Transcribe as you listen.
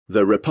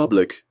The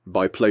Republic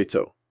by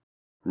Plato.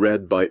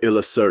 Read by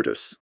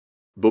Socrates.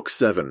 Book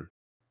 7.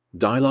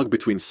 Dialogue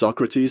between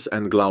Socrates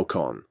and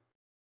Glaucon.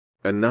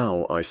 And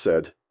now, I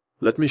said,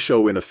 let me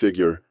show in a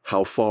figure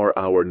how far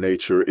our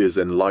nature is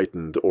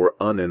enlightened or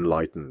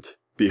unenlightened.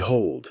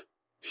 Behold,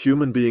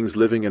 human beings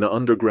living in an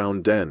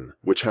underground den,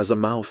 which has a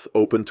mouth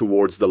open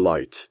towards the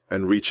light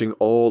and reaching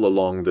all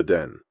along the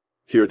den.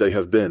 Here they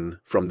have been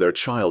from their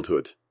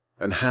childhood,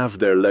 and have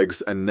their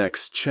legs and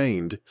necks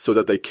chained so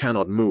that they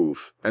cannot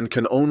move, and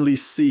can only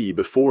see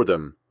before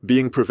them,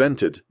 being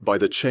prevented by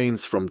the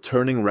chains from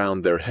turning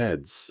round their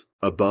heads.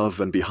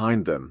 Above and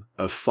behind them,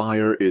 a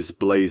fire is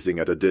blazing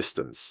at a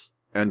distance,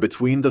 and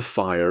between the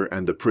fire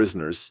and the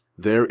prisoners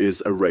there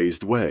is a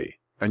raised way,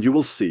 and you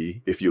will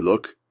see, if you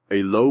look,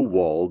 a low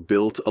wall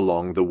built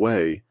along the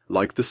way,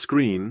 like the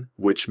screen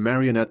which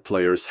marionette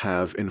players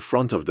have in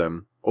front of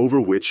them,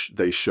 over which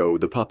they show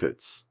the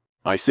puppets.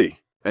 I see.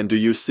 And do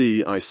you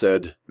see, I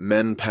said,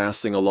 men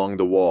passing along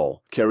the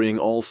wall, carrying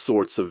all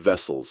sorts of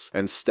vessels,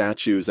 and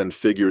statues and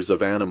figures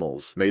of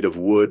animals, made of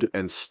wood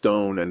and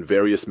stone and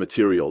various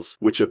materials,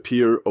 which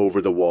appear over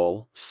the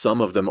wall?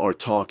 Some of them are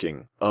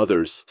talking,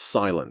 others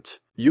silent.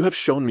 You have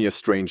shown me a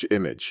strange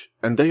image,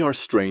 and they are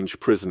strange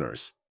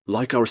prisoners.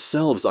 Like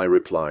ourselves, I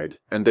replied,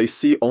 and they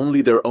see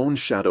only their own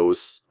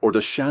shadows, or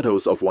the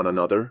shadows of one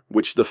another,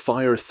 which the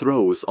fire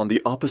throws on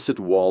the opposite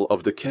wall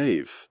of the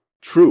cave.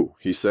 True,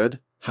 he said.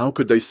 How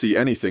could they see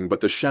anything but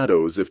the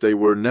shadows if they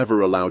were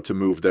never allowed to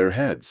move their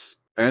heads?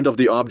 And of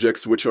the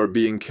objects which are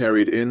being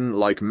carried in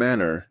like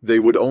manner, they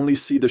would only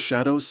see the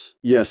shadows?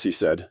 Yes, he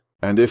said.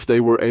 And if they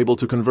were able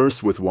to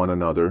converse with one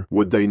another,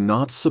 would they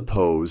not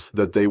suppose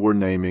that they were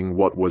naming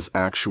what was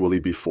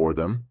actually before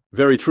them?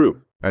 Very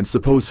true. And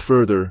suppose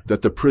further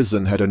that the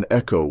prison had an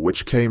echo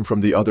which came from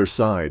the other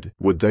side,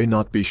 would they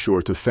not be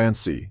sure to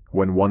fancy,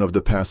 when one of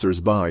the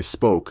passers-by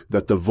spoke,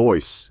 that the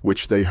voice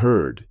which they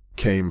heard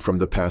came from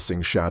the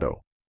passing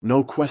shadow?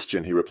 No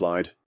question, he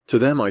replied. To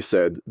them, I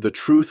said, the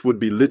truth would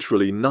be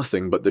literally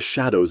nothing but the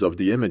shadows of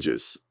the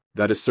images.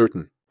 That is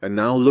certain. And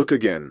now look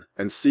again,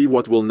 and see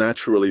what will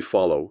naturally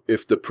follow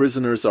if the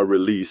prisoners are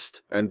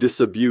released and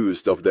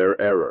disabused of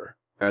their error.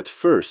 At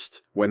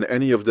first, when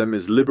any of them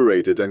is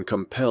liberated and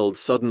compelled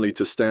suddenly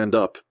to stand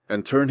up,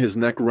 and turn his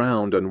neck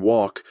round and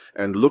walk,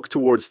 and look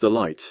towards the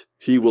light,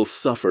 he will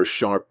suffer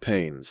sharp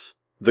pains.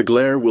 The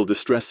glare will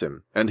distress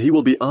him, and he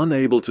will be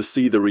unable to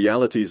see the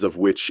realities of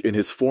which in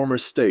his former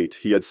state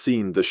he had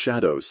seen the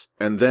shadows,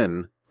 and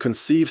then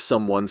conceive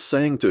someone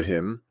saying to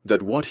him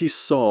that what he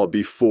saw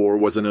before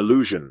was an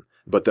illusion,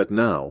 but that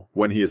now,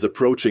 when he is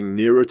approaching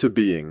nearer to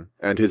being,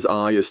 and his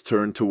eye is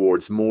turned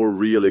towards more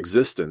real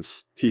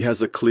existence, he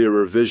has a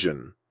clearer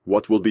vision.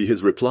 What will be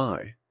his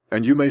reply?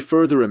 And you may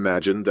further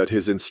imagine that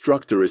his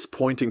instructor is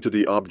pointing to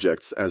the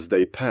objects as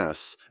they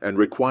pass, and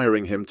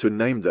requiring him to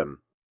name them.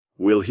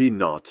 Will he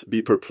not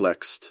be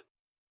perplexed?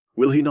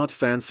 Will he not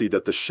fancy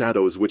that the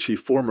shadows which he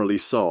formerly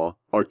saw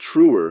are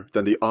truer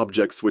than the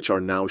objects which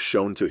are now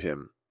shown to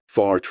him?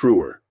 Far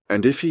truer.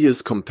 And if he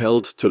is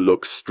compelled to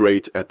look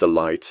straight at the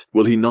light,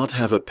 will he not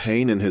have a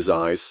pain in his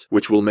eyes,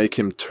 which will make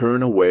him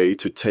turn away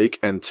to take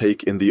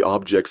in the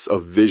objects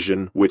of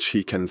vision which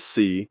he can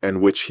see,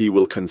 and which he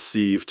will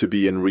conceive to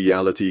be in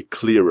reality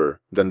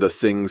clearer than the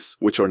things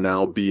which are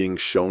now being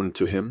shown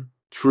to him?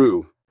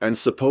 True. And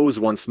suppose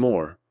once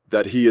more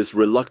that he is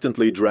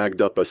reluctantly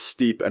dragged up a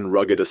steep and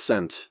rugged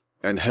ascent,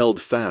 and held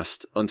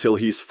fast until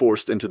he is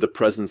forced into the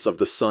presence of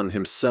the sun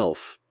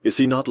himself. Is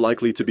he not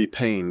likely to be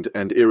pained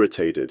and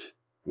irritated?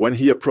 When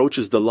he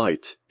approaches the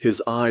light,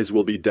 his eyes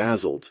will be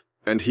dazzled,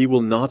 and he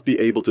will not be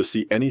able to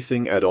see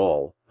anything at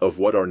all of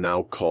what are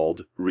now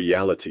called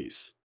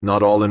realities.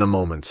 Not all in a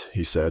moment,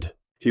 he said.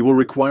 He will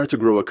require to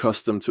grow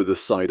accustomed to the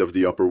sight of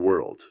the upper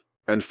world.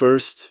 And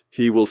first,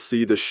 he will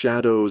see the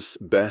shadows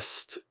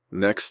best,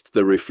 next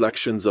the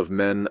reflections of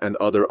men and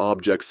other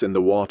objects in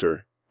the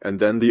water, and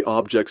then the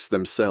objects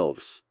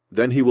themselves.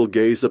 Then he will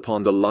gaze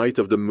upon the light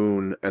of the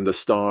moon and the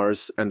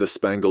stars and the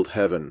spangled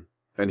heaven,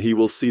 and he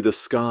will see the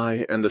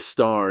sky and the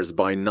stars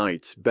by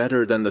night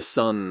better than the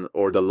sun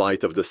or the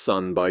light of the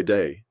sun by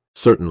day.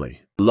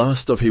 Certainly.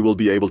 Last of he will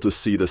be able to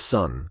see the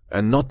sun,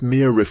 and not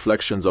mere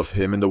reflections of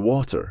him in the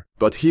water,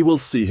 but he will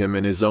see him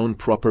in his own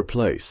proper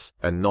place,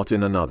 and not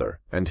in another,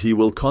 and he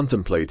will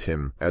contemplate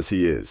him as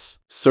he is.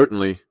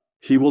 Certainly.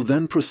 He will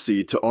then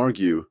proceed to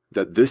argue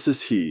that this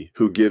is he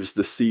who gives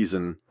the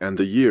season and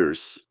the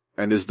years,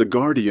 and is the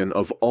guardian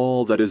of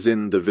all that is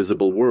in the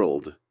visible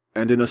world,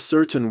 and in a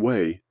certain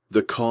way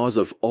the cause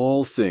of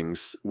all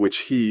things which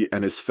he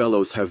and his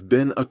fellows have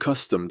been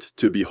accustomed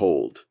to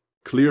behold.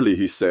 Clearly,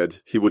 he said,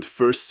 he would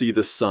first see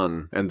the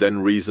sun and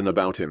then reason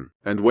about him.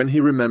 And when he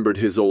remembered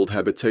his old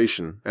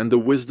habitation and the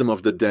wisdom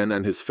of the den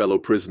and his fellow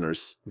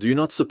prisoners, do you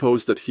not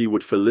suppose that he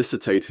would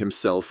felicitate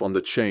himself on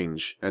the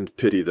change and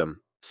pity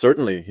them?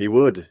 Certainly he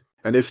would.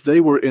 And if they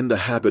were in the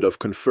habit of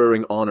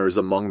conferring honors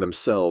among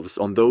themselves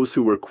on those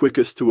who were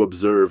quickest to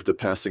observe the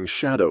passing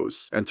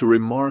shadows, and to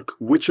remark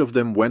which of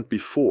them went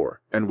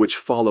before, and which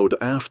followed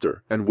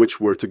after, and which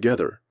were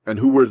together, and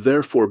who were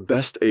therefore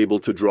best able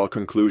to draw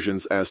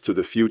conclusions as to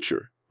the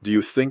future, Do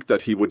you think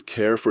that he would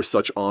care for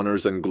such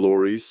honors and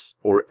glories,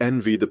 or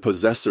envy the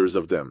possessors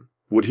of them?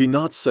 Would he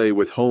not say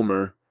with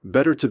Homer,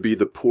 "Better to be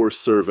the poor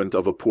servant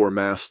of a poor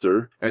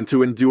master, and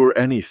to endure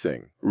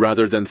anything,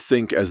 rather than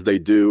think as they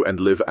do and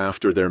live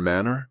after their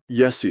manner"?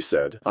 Yes, he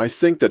said, I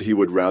think that he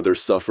would rather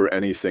suffer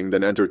anything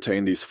than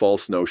entertain these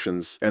false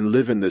notions and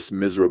live in this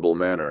miserable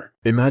manner.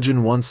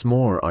 Imagine once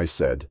more, I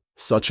said,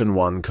 such an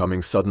one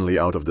coming suddenly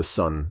out of the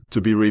sun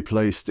to be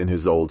replaced in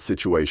his old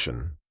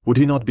situation. Would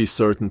he not be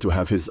certain to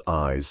have his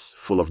eyes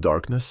full of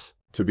darkness?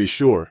 To be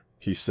sure,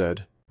 he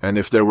said. And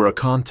if there were a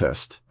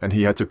contest, and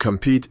he had to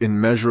compete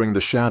in measuring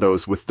the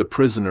shadows with the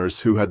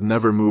prisoners who had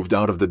never moved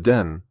out of the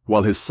den,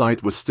 while his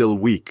sight was still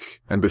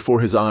weak, and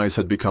before his eyes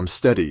had become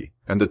steady,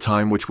 and the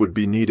time which would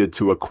be needed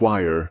to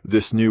acquire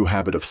this new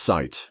habit of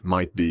sight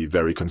might be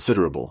very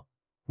considerable,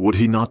 would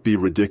he not be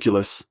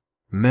ridiculous?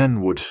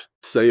 Men would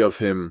say of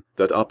him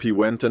that up he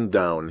went and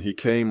down he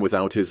came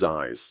without his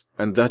eyes,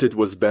 and that it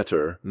was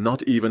better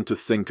not even to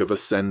think of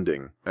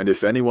ascending, and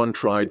if anyone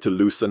tried to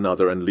loose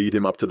another and lead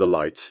him up to the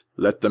light,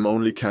 let them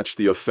only catch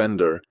the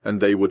offender, and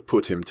they would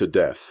put him to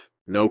death.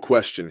 No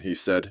question, he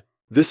said.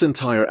 This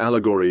entire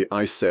allegory,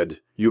 I said,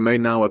 you may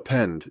now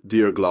append,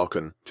 dear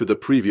Glaucon, to the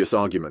previous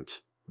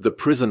argument. The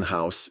prison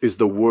house is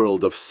the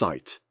world of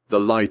sight. The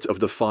light of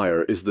the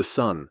fire is the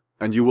sun.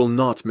 And you will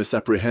not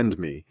misapprehend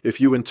me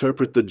if you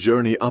interpret the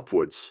journey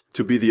upwards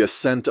to be the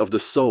ascent of the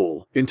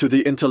soul into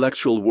the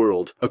intellectual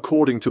world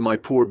according to my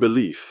poor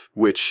belief,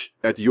 which,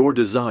 at your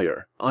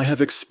desire, I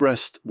have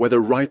expressed, whether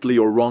rightly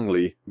or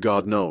wrongly,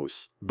 God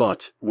knows.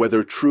 But,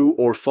 whether true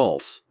or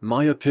false,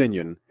 my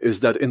opinion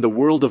is that in the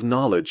world of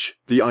knowledge,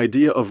 the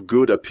idea of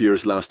good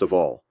appears last of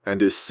all,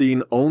 and is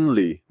seen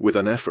only with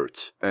an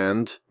effort,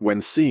 and, when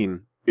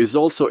seen, is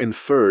also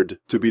inferred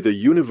to be the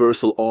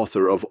universal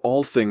author of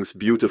all things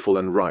beautiful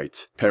and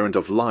right, parent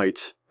of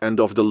light, and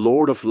of the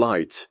Lord of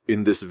light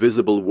in this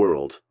visible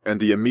world, and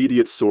the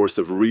immediate source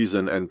of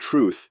reason and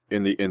truth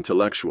in the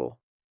intellectual.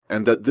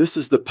 And that this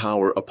is the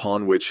power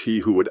upon which he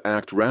who would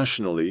act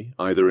rationally,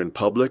 either in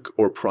public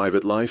or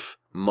private life,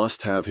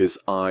 must have his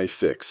eye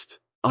fixed.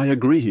 I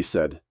agree, he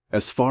said,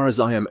 as far as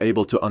I am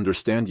able to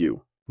understand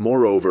you.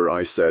 Moreover,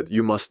 I said,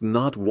 you must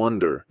not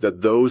wonder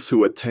that those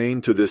who attain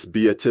to this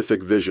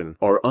beatific vision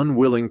are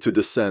unwilling to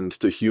descend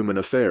to human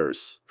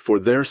affairs, for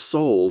their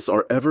souls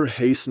are ever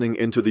hastening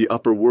into the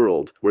upper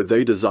world where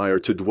they desire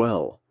to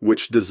dwell,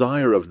 which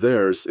desire of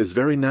theirs is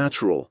very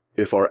natural,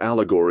 if our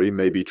allegory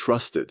may be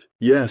trusted.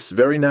 Yes,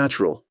 very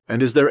natural.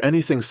 And is there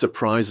anything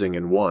surprising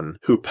in one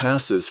who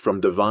passes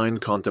from divine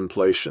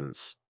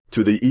contemplations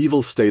to the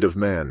evil state of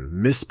man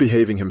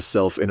misbehaving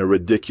himself in a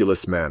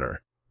ridiculous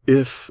manner?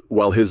 If,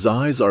 while his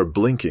eyes are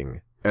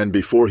blinking, and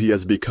before he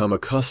has become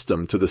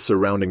accustomed to the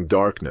surrounding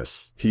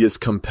darkness, he is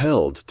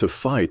compelled to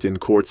fight in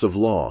courts of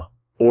law,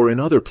 or in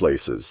other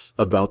places,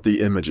 about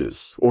the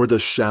images, or the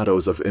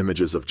shadows of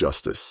images of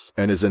justice,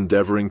 and is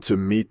endeavoring to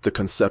meet the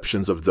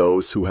conceptions of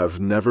those who have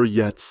never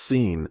yet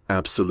seen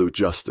absolute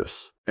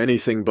justice.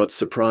 Anything but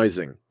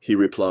surprising, he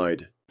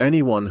replied.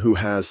 Anyone who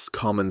has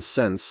common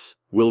sense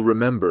will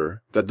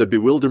remember that the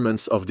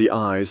bewilderments of the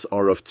eyes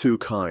are of two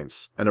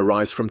kinds, and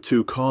arise from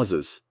two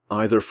causes,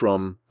 either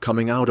from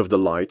coming out of the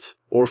light,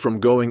 or from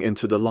going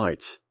into the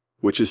light,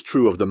 which is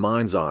true of the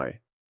mind's eye,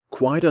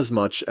 quite as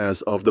much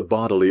as of the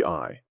bodily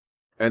eye.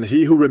 And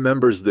he who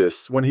remembers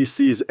this, when he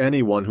sees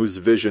anyone whose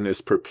vision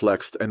is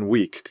perplexed and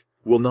weak,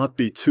 will not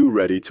be too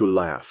ready to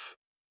laugh.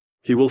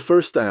 He will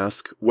first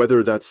ask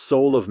whether that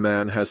soul of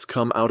man has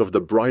come out of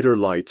the brighter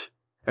light,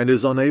 and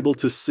is unable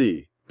to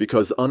see,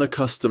 because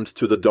unaccustomed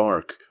to the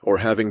dark, or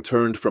having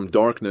turned from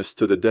darkness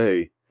to the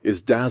day,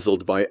 is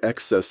dazzled by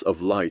excess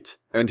of light,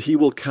 and he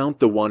will count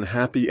the one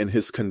happy in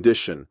his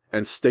condition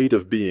and state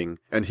of being,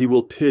 and he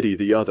will pity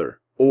the other.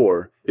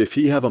 Or, if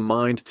he have a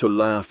mind to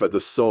laugh at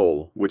the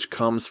soul which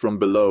comes from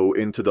below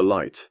into the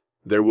light,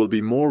 there will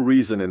be more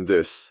reason in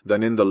this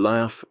than in the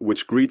laugh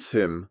which greets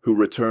him who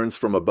returns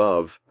from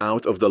above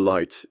out of the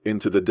light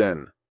into the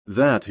den.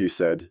 That, he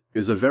said,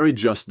 is a very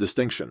just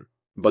distinction.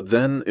 But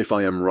then, if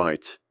I am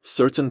right,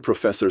 certain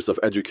professors of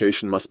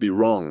education must be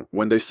wrong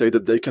when they say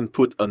that they can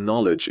put a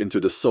knowledge into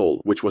the soul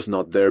which was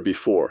not there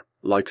before,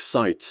 like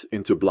sight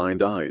into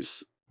blind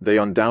eyes. They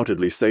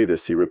undoubtedly say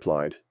this, he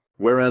replied.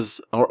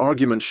 Whereas our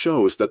argument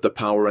shows that the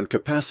power and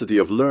capacity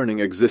of learning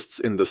exists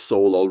in the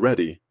soul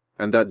already,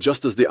 and that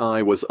just as the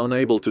eye was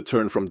unable to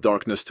turn from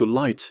darkness to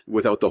light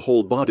without the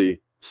whole body,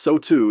 so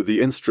too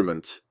the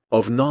instrument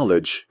of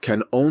knowledge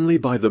can only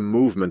by the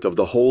movement of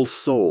the whole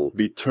soul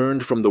be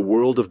turned from the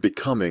world of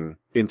becoming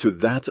into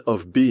that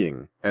of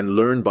being, and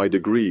learn by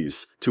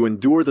degrees to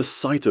endure the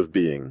sight of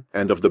being,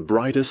 and of the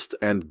brightest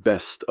and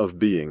best of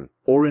being,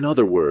 or in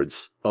other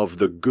words, of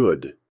the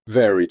good.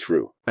 Very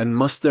true. And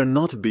must there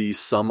not be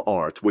some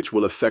art which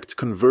will effect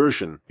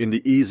conversion in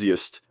the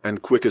easiest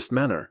and quickest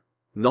manner?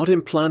 Not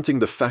implanting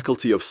the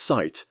faculty of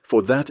sight,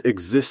 for that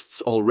exists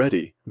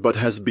already, but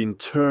has been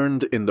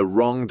turned in the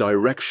wrong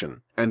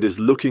direction, and is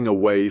looking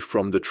away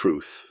from the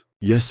truth.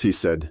 Yes, he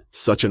said,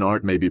 such an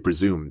art may be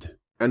presumed.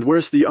 And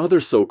whereas the other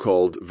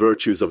so-called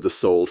virtues of the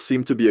soul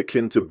seem to be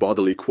akin to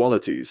bodily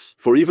qualities,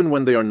 for even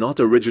when they are not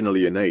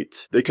originally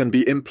innate, they can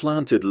be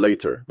implanted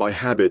later by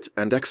habit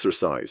and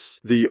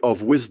exercise. The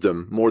of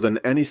wisdom, more than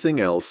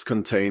anything else,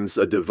 contains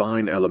a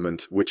divine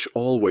element which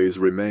always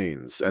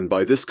remains, and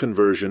by this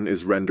conversion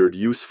is rendered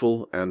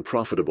useful and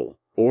profitable,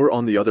 or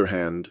on the other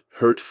hand,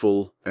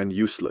 hurtful and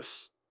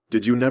useless.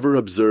 Did you never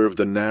observe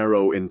the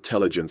narrow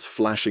intelligence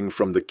flashing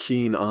from the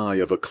keen eye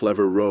of a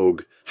clever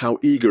rogue? How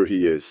eager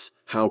he is,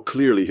 how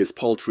clearly his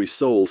paltry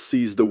soul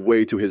sees the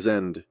way to his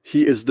end.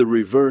 He is the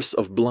reverse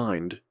of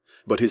blind,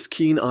 but his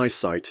keen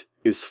eyesight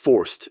is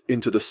forced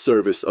into the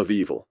service of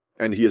evil,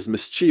 and he is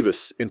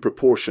mischievous in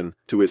proportion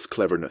to his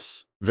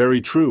cleverness.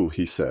 Very true,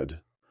 he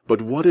said.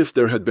 But what if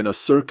there had been a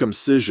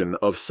circumcision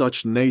of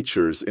such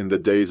natures in the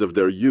days of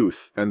their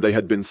youth, and they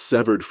had been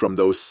severed from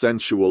those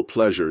sensual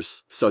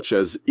pleasures, such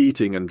as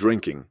eating and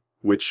drinking,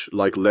 which,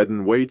 like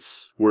leaden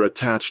weights, were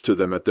attached to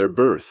them at their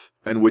birth,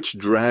 and which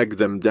dragged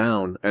them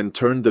down and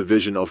turned the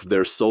vision of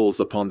their souls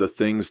upon the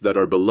things that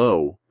are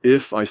below?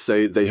 If, I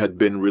say, they had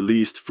been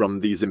released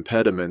from these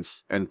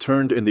impediments and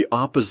turned in the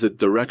opposite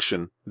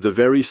direction, the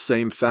very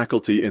same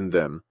faculty in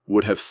them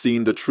would have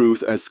seen the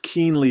truth as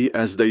keenly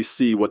as they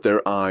see what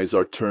their eyes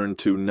are turned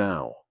to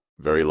now.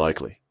 Very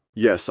likely.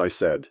 Yes, I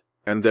said,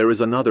 and there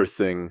is another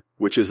thing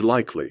which is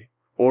likely,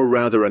 or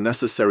rather a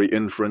necessary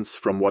inference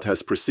from what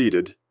has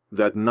preceded,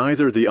 that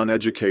neither the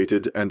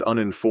uneducated and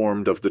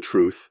uninformed of the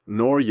truth,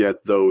 nor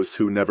yet those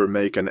who never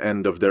make an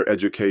end of their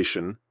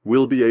education,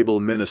 will be able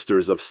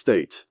ministers of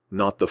state,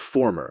 not the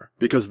former,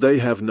 because they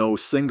have no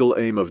single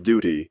aim of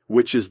duty,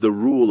 which is the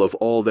rule of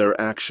all their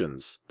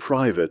actions,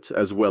 private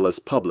as well as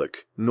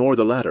public, nor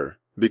the latter,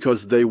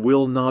 because they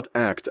will not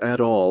act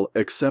at all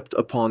except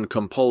upon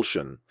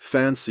compulsion,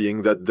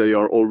 fancying that they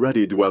are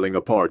already dwelling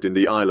apart in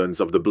the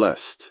islands of the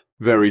blessed.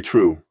 Very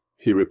true,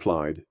 he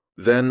replied.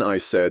 Then, I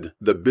said,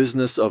 the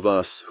business of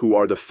us who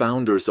are the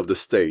founders of the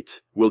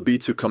state will be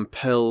to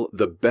compel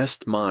the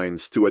best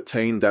minds to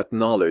attain that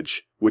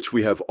knowledge which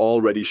we have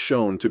already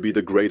shown to be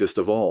the greatest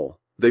of all.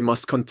 They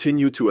must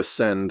continue to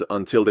ascend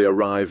until they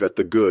arrive at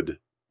the good.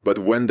 But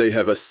when they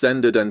have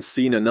ascended and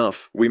seen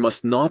enough, we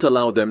must not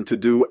allow them to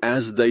do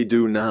as they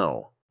do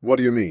now. What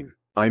do you mean?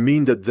 I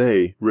mean that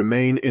they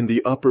remain in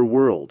the upper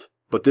world.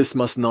 But this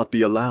must not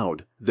be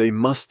allowed. They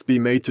must be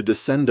made to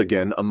descend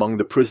again among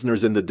the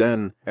prisoners in the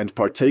den and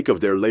partake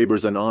of their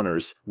labors and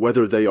honors,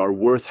 whether they are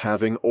worth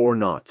having or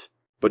not.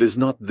 But is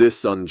not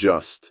this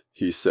unjust?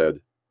 He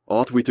said.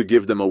 Ought we to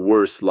give them a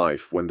worse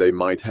life when they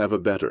might have a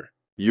better?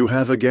 You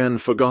have again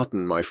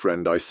forgotten, my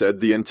friend, I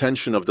said, the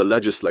intention of the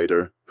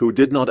legislator, who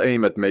did not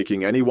aim at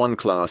making any one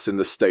class in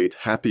the state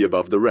happy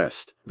above the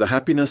rest. The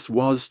happiness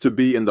was to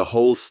be in the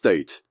whole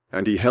state,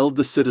 and he held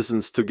the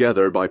citizens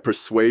together by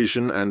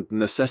persuasion and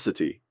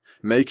necessity,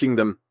 making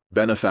them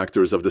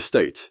benefactors of the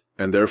state,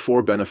 and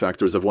therefore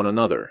benefactors of one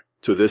another.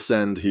 To this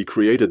end he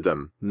created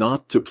them,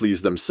 not to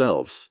please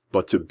themselves,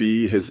 but to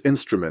be his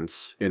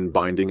instruments in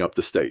binding up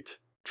the state.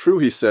 True,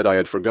 he said, I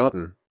had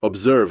forgotten.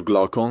 Observe,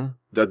 Glaucon,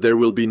 that there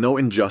will be no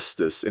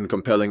injustice in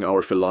compelling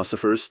our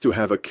philosophers to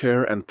have a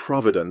care and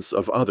providence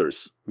of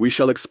others. We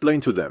shall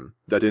explain to them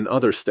that in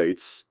other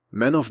states,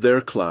 men of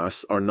their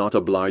class are not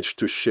obliged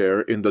to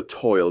share in the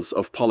toils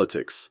of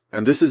politics,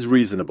 and this is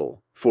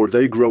reasonable, for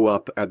they grow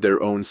up at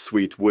their own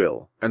sweet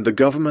will, and the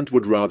government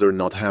would rather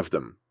not have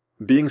them.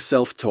 Being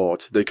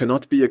self-taught, they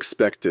cannot be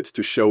expected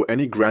to show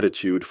any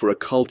gratitude for a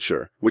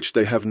culture which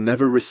they have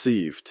never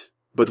received.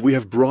 But we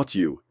have brought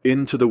you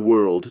into the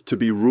world to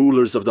be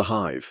rulers of the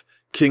hive,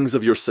 kings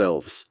of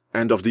yourselves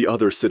and of the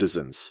other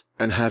citizens,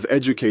 and have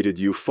educated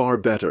you far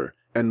better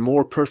and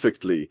more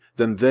perfectly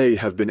than they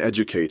have been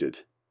educated.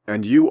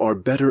 And you are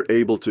better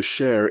able to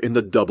share in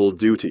the double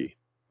duty.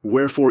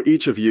 Wherefore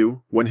each of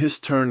you, when his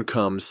turn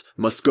comes,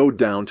 must go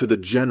down to the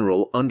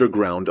general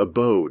underground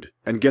abode,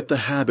 and get the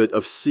habit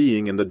of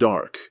seeing in the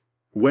dark.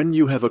 When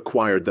you have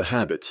acquired the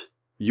habit,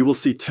 you will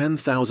see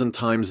 10,000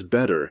 times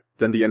better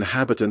than the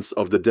inhabitants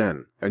of the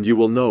den, and you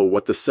will know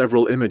what the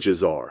several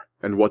images are,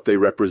 and what they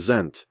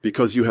represent,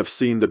 because you have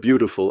seen the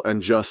beautiful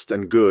and just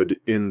and good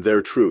in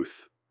their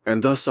truth.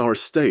 And thus our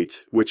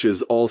state, which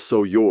is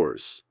also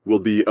yours, will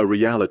be a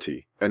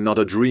reality, and not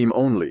a dream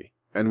only,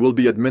 and will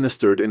be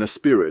administered in a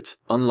spirit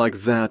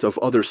unlike that of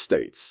other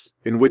states,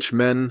 in which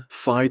men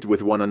fight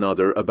with one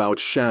another about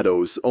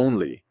shadows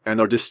only, and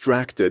are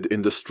distracted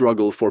in the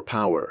struggle for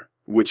power,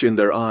 which in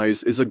their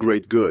eyes is a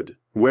great good.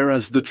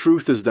 Whereas the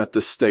truth is that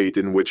the state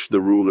in which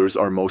the rulers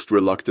are most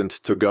reluctant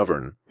to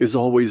govern is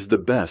always the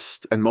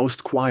best and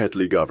most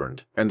quietly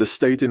governed, and the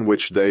state in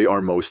which they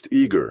are most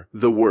eager,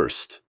 the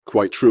worst.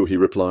 Quite true, he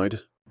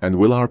replied. And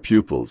will our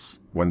pupils,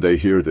 when they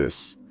hear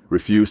this,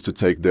 refuse to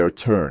take their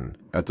turn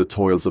at the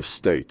toils of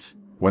state,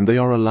 when they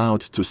are allowed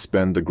to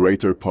spend the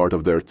greater part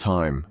of their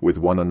time with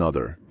one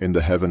another in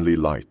the heavenly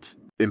light?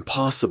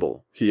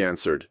 Impossible, he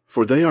answered,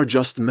 for they are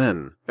just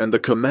men, and the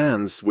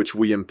commands which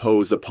we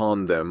impose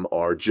upon them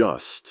are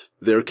just.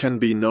 There can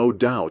be no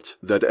doubt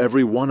that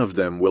every one of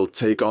them will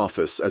take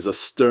office as a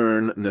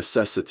stern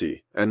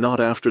necessity, and not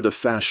after the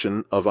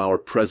fashion of our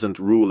present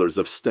rulers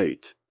of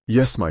state.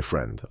 Yes, my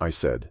friend, I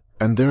said,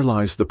 and there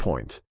lies the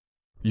point.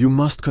 You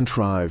must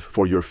contrive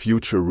for your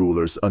future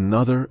rulers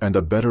another and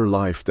a better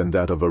life than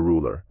that of a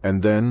ruler,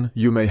 and then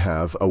you may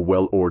have a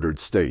well-ordered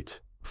state.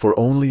 For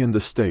only in the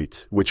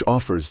state which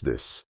offers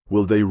this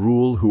will they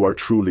rule who are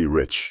truly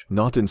rich,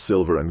 not in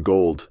silver and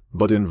gold,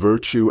 but in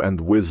virtue and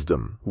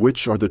wisdom,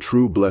 which are the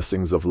true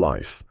blessings of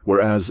life.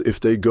 Whereas if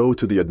they go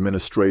to the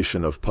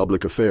administration of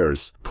public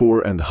affairs, poor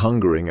and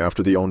hungering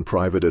after their own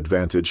private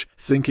advantage,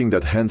 thinking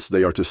that hence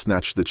they are to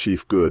snatch the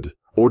chief good,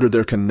 order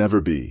there can never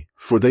be,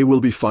 for they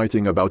will be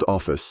fighting about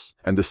office,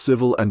 and the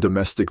civil and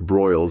domestic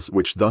broils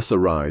which thus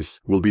arise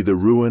will be the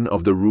ruin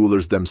of the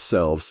rulers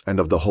themselves and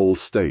of the whole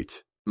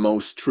state.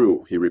 Most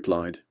true, he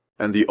replied,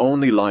 and the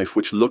only life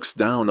which looks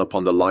down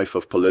upon the life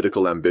of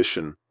political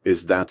ambition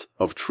is that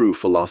of true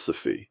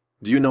philosophy.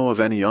 Do you know of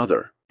any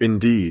other?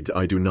 Indeed,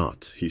 I do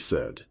not, he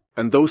said.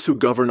 And those who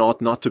govern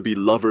ought not to be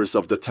lovers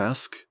of the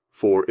task,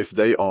 for if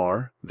they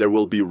are, there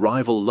will be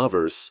rival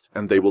lovers,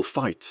 and they will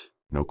fight.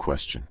 No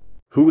question.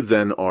 Who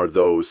then are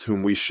those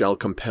whom we shall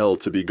compel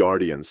to be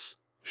guardians?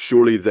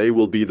 Surely they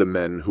will be the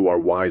men who are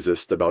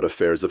wisest about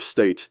affairs of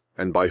state,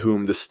 and by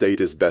whom the state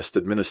is best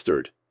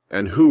administered,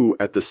 and who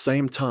at the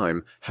same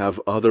time have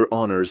other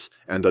honors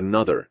and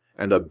another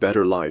and a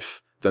better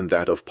life than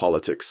that of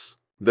politics.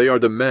 They are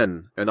the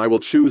men, and I will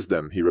choose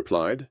them, he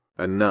replied.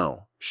 And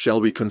now, shall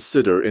we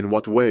consider in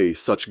what way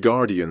such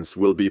guardians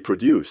will be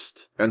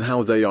produced, and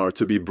how they are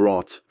to be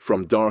brought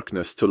from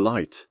darkness to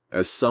light,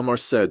 as some are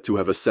said to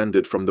have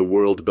ascended from the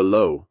world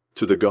below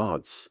to the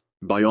gods?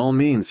 By all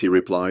means, he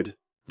replied.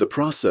 The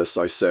process,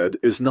 I said,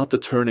 is not the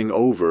turning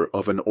over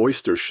of an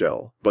oyster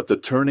shell, but the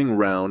turning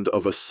round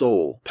of a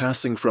soul,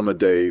 passing from a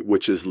day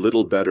which is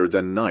little better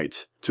than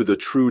night to the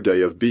true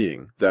day of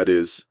being, that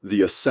is,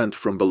 the ascent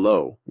from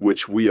below,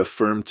 which we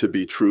affirm to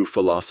be true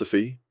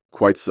philosophy?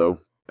 Quite so.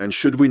 And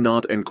should we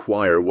not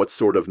inquire what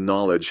sort of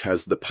knowledge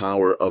has the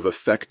power of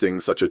effecting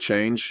such a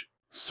change?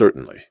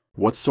 Certainly.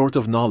 What sort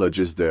of knowledge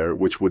is there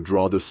which would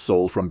draw the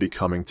soul from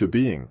becoming to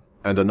being?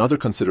 And another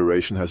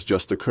consideration has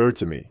just occurred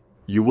to me.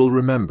 You will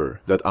remember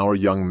that our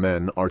young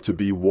men are to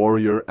be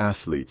warrior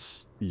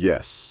athletes.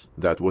 Yes,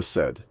 that was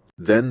said.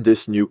 Then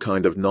this new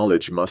kind of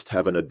knowledge must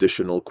have an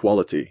additional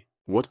quality.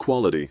 What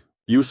quality?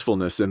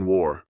 Usefulness in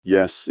war.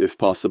 Yes, if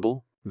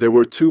possible. There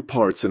were two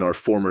parts in our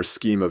former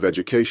scheme of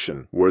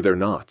education, were there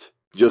not?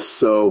 Just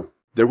so.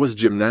 There was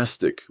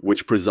gymnastic,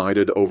 which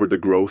presided over the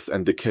growth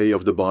and decay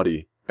of the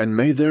body, and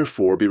may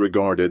therefore be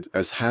regarded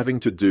as having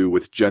to do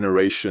with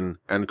generation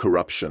and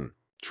corruption.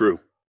 True.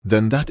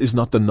 Then that is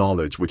not the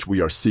knowledge which we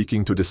are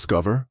seeking to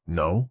discover?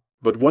 No?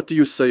 But what do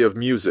you say of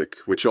music,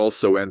 which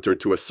also entered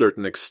to a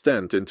certain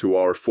extent into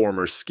our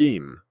former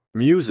scheme?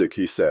 Music,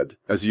 he said,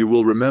 as you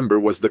will remember,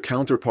 was the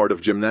counterpart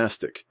of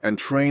gymnastic, and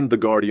trained the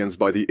guardians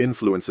by the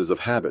influences of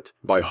habit,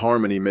 by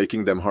harmony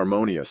making them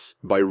harmonious,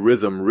 by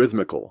rhythm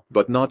rhythmical,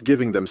 but not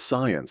giving them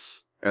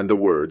science. And the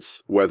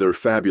words, whether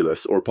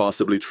fabulous or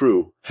possibly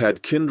true,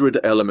 had kindred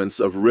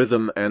elements of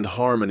rhythm and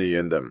harmony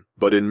in them.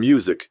 But in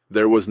music,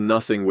 there was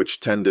nothing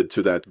which tended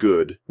to that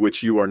good,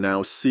 which you are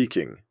now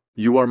seeking.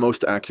 You are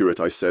most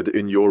accurate, I said,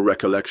 in your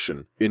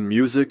recollection. In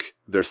music,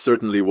 there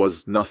certainly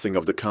was nothing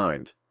of the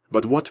kind.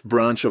 But what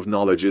branch of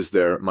knowledge is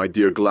there, my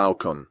dear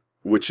Glaucon,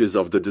 which is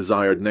of the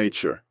desired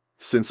nature,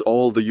 since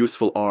all the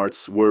useful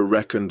arts were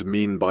reckoned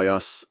mean by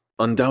us?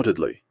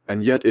 Undoubtedly.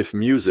 And yet if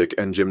music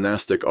and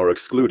gymnastic are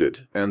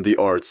excluded, and the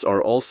arts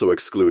are also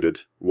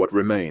excluded, what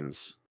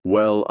remains?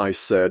 Well, I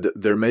said,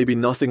 there may be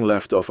nothing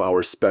left of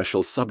our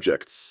special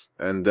subjects,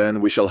 and then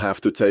we shall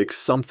have to take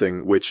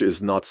something which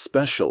is not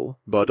special,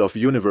 but of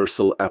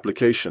universal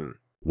application.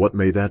 What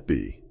may that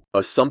be?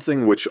 A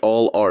something which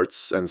all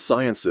arts and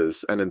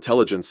sciences and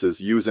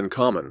intelligences use in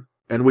common,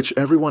 and which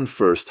everyone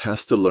first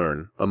has to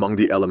learn among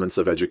the elements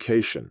of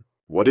education.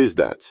 What is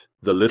that?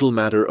 The little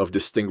matter of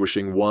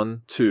distinguishing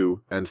 1,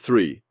 2, and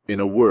 3, in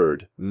a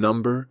word,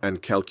 number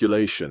and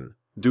calculation.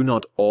 Do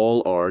not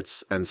all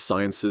arts and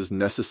sciences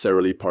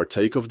necessarily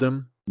partake of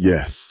them?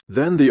 Yes.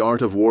 Then the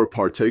art of war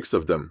partakes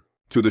of them.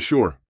 To the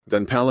sure.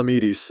 Then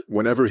Palamedes,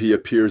 whenever he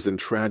appears in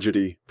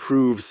tragedy,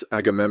 proves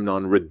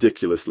Agamemnon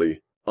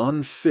ridiculously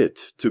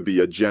unfit to be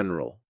a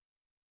general.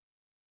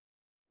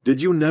 Did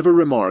you never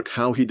remark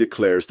how he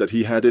declares that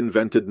he had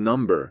invented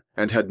number,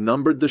 and had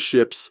numbered the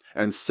ships,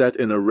 and set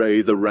in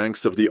array the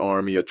ranks of the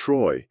army at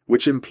Troy,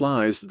 which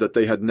implies that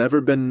they had never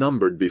been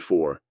numbered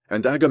before,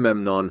 and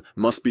Agamemnon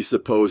must be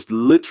supposed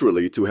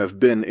literally to have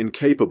been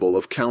incapable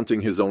of counting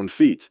his own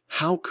feet.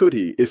 How could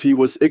he, if he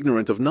was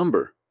ignorant of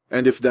number?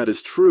 And if that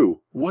is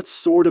true, what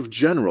sort of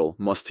general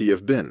must he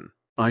have been?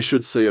 I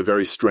should say a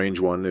very strange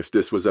one, if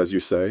this was as you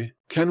say.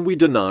 Can we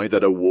deny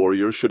that a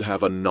warrior should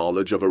have a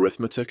knowledge of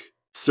arithmetic?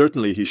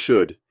 Certainly he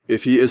should,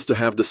 if he is to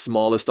have the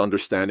smallest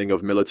understanding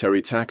of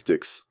military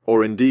tactics,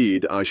 or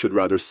indeed, I should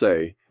rather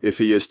say, if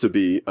he is to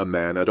be a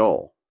man at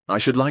all. I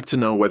should like to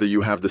know whether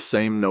you have the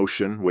same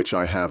notion which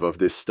I have of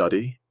this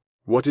study.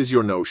 What is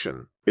your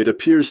notion? It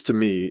appears to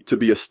me to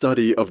be a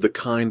study of the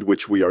kind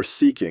which we are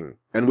seeking,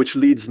 and which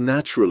leads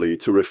naturally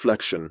to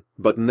reflection,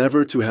 but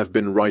never to have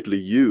been rightly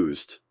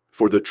used,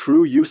 for the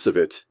true use of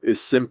it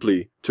is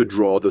simply to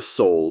draw the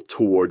soul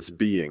towards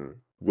being.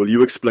 Will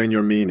you explain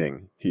your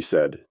meaning? He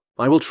said.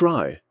 I will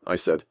try, I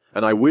said,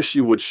 and I wish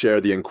you would share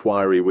the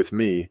inquiry with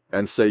me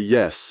and say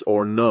yes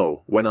or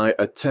no when I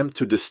attempt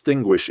to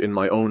distinguish in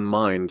my own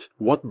mind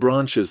what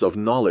branches of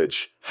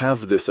knowledge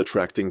have this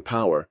attracting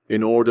power,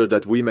 in order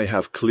that we may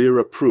have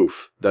clearer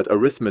proof that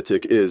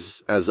arithmetic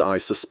is, as I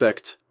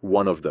suspect,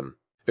 one of them.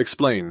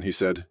 Explain, he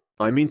said.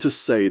 I mean to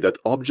say that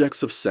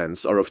objects of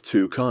sense are of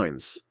two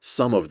kinds.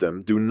 Some of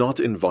them do not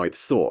invite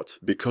thought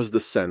because the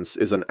sense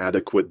is an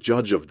adequate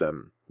judge of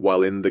them,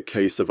 while in the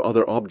case of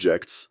other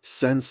objects,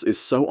 sense is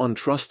so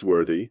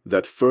untrustworthy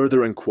that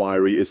further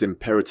inquiry is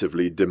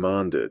imperatively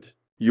demanded.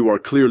 You are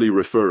clearly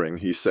referring,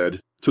 he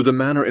said, to the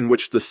manner in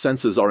which the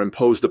senses are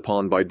imposed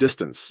upon by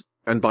distance,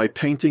 and by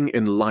painting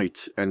in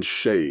light and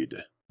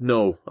shade.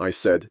 No, I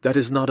said, that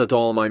is not at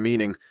all my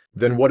meaning.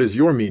 Then what is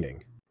your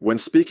meaning? When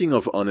speaking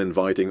of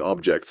uninviting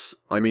objects,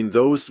 I mean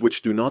those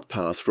which do not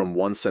pass from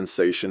one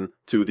sensation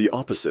to the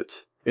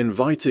opposite.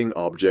 Inviting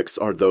objects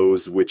are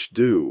those which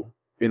do.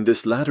 In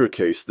this latter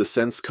case, the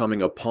sense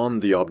coming upon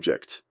the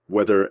object,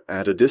 whether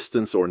at a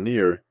distance or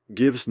near,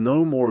 gives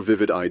no more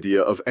vivid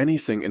idea of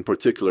anything in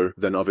particular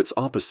than of its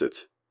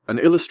opposite. An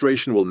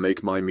illustration will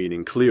make my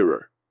meaning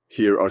clearer.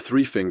 Here are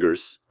 3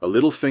 fingers, a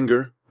little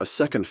finger, a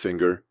second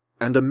finger,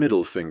 and a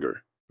middle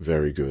finger.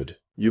 Very good.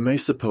 You may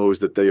suppose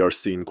that they are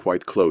seen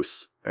quite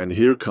close, and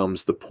here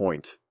comes the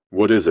point.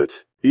 What is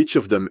it? Each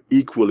of them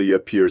equally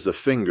appears a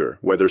finger,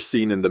 whether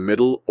seen in the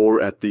middle or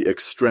at the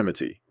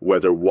extremity,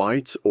 whether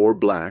white or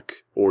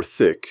black, or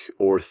thick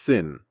or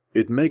thin.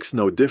 It makes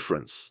no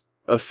difference.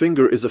 A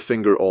finger is a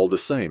finger all the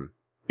same.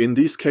 In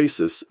these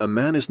cases, a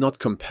man is not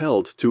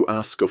compelled to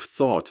ask of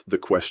thought the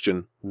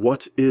question,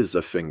 what is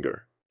a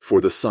finger?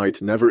 For the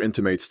sight never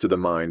intimates to the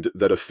mind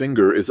that a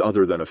finger is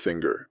other than a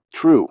finger.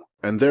 True.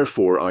 And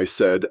therefore, I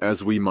said,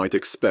 as we might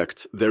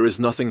expect, there is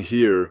nothing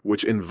here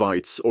which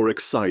invites or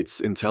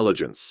excites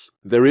intelligence.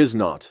 There is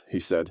not,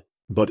 he said.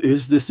 But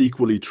is this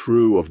equally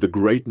true of the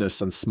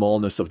greatness and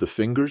smallness of the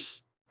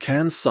fingers?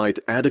 Can sight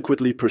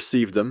adequately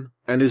perceive them,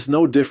 and is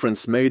no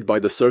difference made by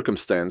the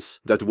circumstance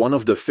that one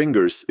of the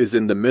fingers is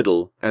in the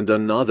middle and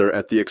another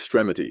at the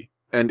extremity?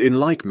 And in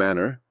like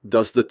manner,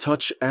 does the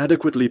touch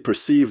adequately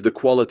perceive the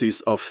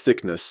qualities of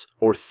thickness,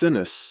 or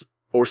thinness,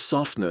 or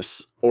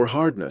softness, or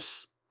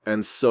hardness?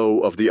 And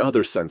so of the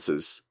other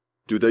senses.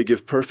 Do they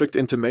give perfect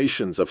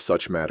intimations of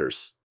such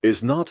matters?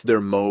 Is not their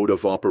mode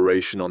of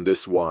operation on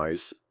this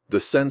wise? The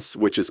sense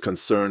which is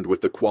concerned with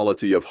the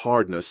quality of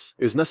hardness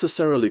is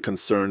necessarily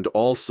concerned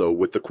also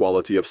with the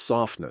quality of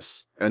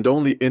softness, and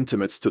only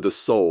intimates to the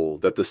soul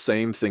that the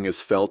same thing is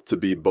felt to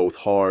be both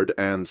hard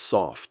and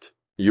soft.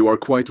 You are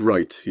quite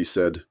right, he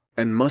said.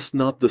 And must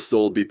not the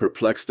soul be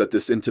perplexed at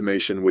this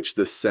intimation which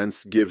the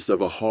sense gives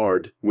of a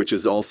hard, which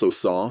is also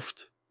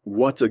soft?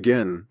 What,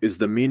 again, is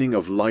the meaning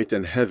of light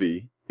and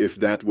heavy, if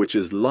that which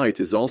is light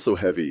is also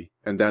heavy,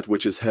 and that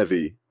which is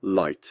heavy,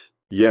 light?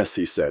 Yes,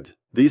 he said.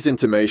 These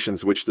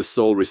intimations which the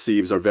soul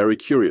receives are very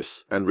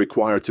curious, and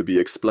require to be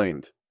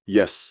explained.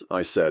 Yes,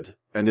 I said.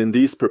 And in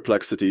these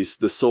perplexities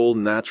the soul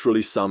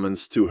naturally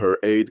summons to her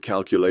aid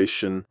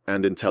calculation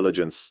and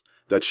intelligence,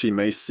 that she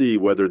may see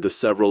whether the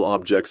several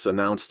objects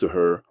announced to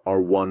her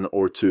are 1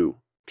 or 2.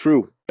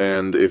 True.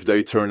 And if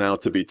they turn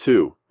out to be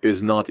 2,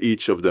 is not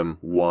each of them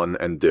one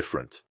and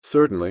different?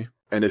 Certainly.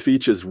 And if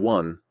each is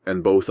 1,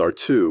 and both are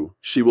 2,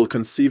 she will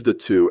conceive the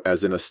 2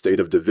 as in a state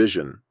of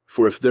division,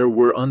 for if there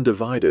were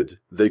undivided,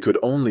 they could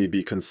only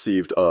be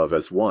conceived of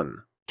as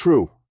 1.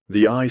 True.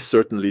 The eye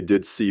certainly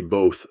did see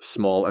both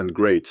small and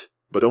great,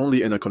 but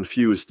only in a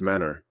confused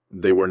manner.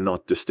 They were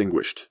not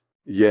distinguished.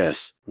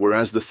 Yes,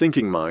 whereas the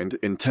thinking mind,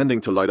 intending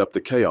to light up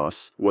the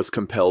chaos, was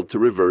compelled to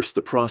reverse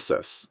the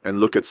process, and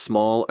look at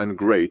small and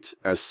great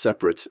as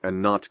separate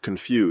and not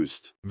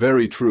confused.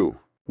 Very true.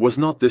 Was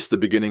not this the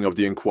beginning of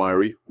the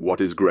inquiry, what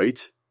is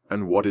great,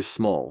 and what is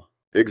small?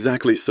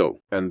 Exactly so,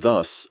 and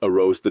thus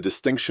arose the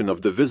distinction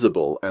of the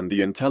visible and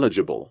the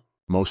intelligible.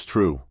 Most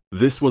true.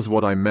 This was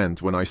what I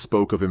meant when I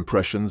spoke of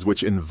impressions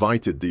which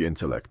invited the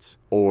intellect,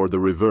 or the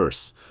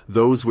reverse,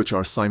 those which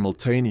are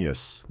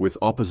simultaneous with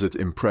opposite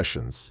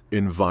impressions,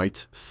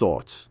 invite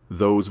thought.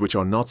 Those which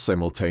are not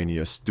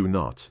simultaneous do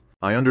not.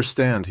 I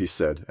understand, he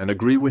said, and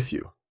agree with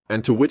you.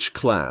 And to which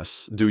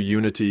class do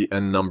unity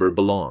and number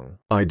belong?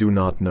 I do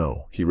not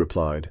know, he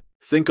replied.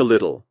 Think a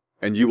little,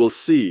 and you will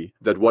see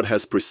that what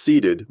has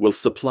preceded will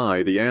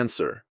supply the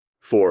answer.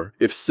 For,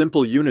 if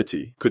simple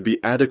unity could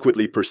be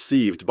adequately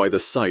perceived by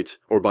the sight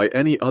or by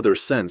any other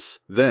sense,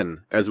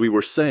 then, as we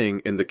were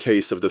saying in the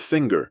case of the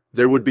finger,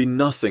 there would be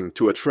nothing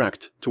to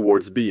attract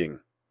towards being.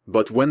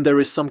 But when there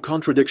is some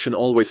contradiction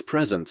always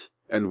present,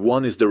 and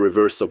one is the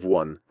reverse of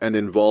one, and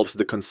involves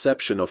the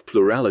conception of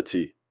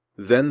plurality,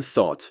 then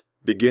thought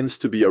begins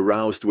to be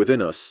aroused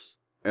within us,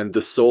 and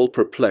the soul,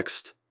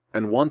 perplexed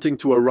and wanting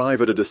to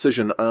arrive at a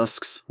decision,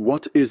 asks,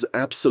 what is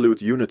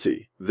absolute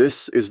unity?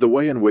 This is the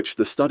way in which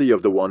the study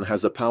of the one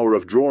has a power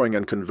of drawing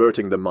and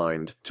converting the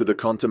mind to the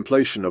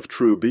contemplation of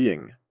true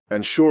being.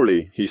 And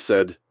surely, he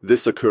said,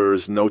 this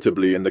occurs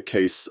notably in the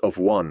case of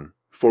one,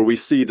 for we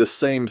see the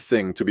same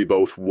thing to be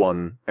both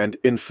one and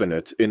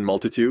infinite in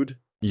multitude.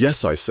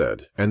 Yes, I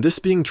said, and this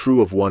being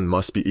true of one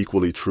must be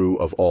equally true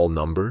of all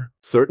number?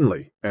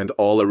 Certainly. And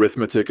all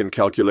arithmetic and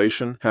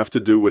calculation have to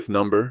do with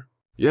number?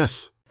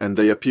 Yes. And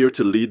they appear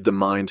to lead the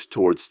mind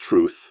towards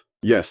truth?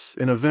 Yes,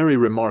 in a very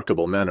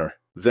remarkable manner.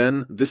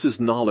 Then this is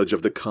knowledge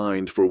of the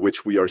kind for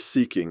which we are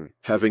seeking,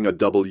 having a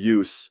double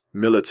use,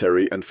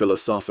 military and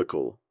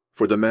philosophical.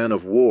 For the man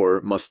of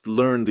war must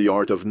learn the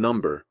art of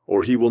number,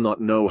 or he will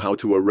not know how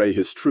to array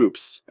his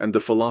troops, and the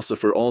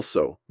philosopher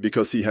also,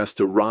 because he has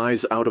to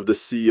rise out of the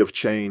sea of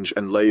change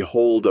and lay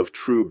hold of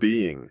true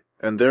being,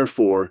 and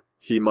therefore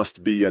he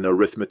must be an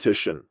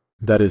arithmetician.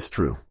 That is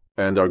true.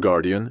 And our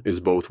guardian is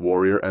both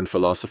warrior and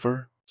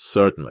philosopher?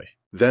 Certainly.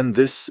 Then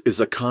this is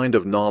a kind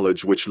of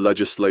knowledge which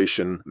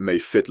legislation may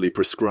fitly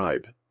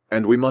prescribe,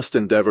 and we must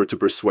endeavor to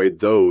persuade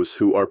those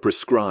who are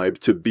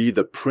prescribed to be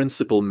the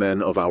principal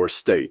men of our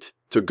state,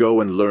 to go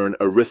and learn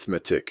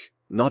arithmetic,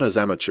 not as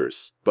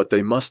amateurs, but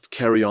they must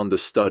carry on the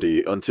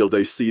study until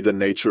they see the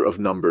nature of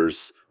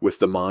numbers with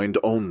the mind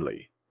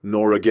only,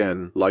 nor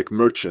again like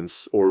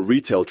merchants or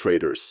retail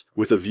traders,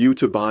 with a view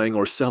to buying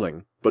or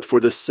selling, but for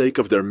the sake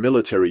of their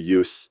military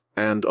use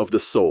and of the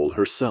soul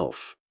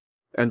herself.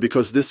 And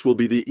because this will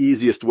be the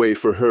easiest way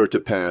for her to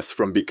pass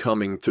from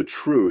becoming to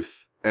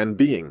truth and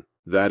being.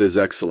 That is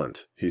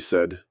excellent, he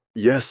said.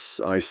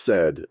 Yes, I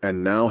said,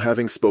 and now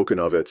having spoken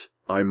of it,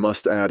 I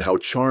must add how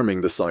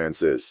charming the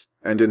science is,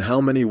 and in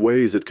how many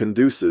ways it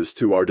conduces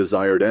to our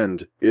desired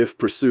end, if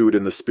pursued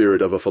in the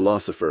spirit of a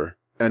philosopher,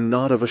 and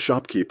not of a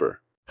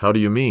shopkeeper. How do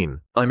you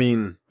mean? I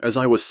mean, as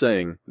I was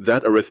saying,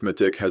 that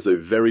arithmetic has a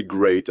very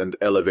great and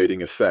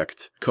elevating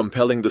effect,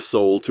 compelling the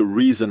soul to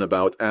reason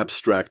about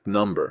abstract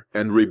number,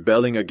 and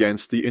rebelling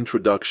against the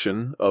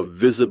introduction of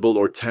visible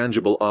or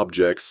tangible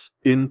objects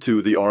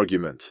into the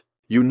argument.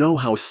 You know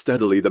how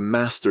steadily the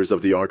masters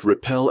of the art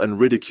repel and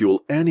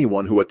ridicule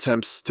anyone who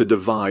attempts to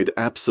divide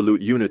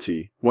absolute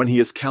unity when he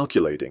is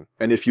calculating,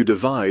 and if you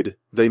divide,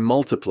 they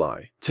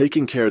multiply,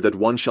 taking care that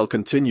one shall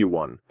continue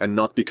one and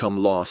not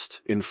become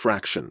lost in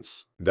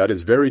fractions. That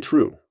is very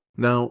true.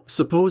 Now,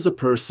 suppose a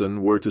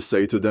person were to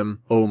say to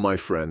them, "Oh, my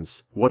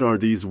friends, what are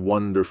these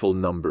wonderful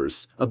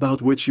numbers,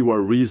 about which you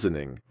are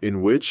reasoning,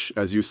 in which,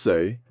 as you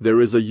say,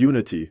 there is a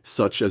unity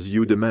such as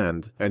you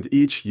demand, and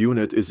each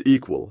unit is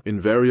equal,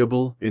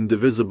 invariable,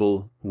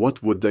 indivisible?"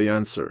 What would they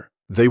answer?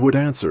 They would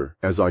answer,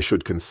 as I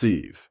should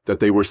conceive, that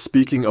they were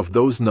speaking of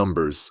those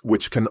numbers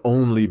which can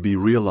only be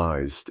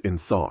realized in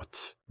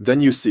thought. Then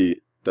you see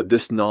that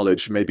this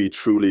knowledge may be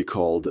truly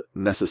called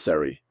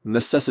necessary,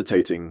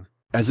 necessitating,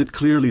 as it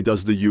clearly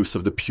does the use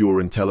of the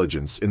pure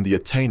intelligence in the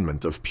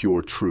attainment of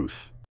pure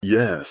truth.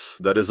 Yes,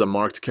 that is a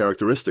marked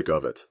characteristic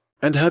of it.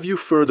 And have you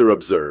further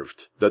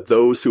observed that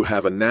those who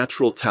have a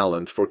natural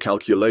talent for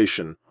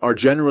calculation are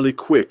generally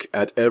quick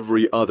at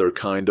every other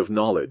kind of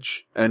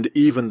knowledge, and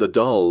even the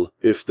dull,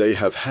 if they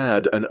have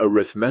had an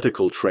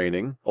arithmetical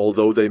training,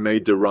 although they may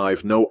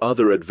derive no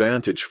other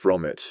advantage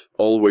from it,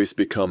 always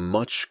become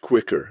much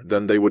quicker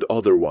than they would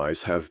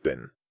otherwise have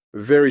been?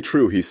 Very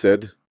true, he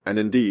said. And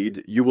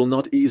indeed, you will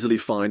not easily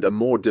find a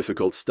more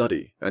difficult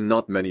study, and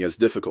not many as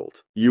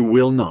difficult. You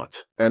will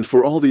not. And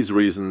for all these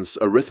reasons,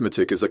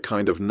 arithmetic is a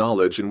kind of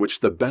knowledge in which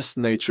the best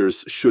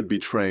natures should be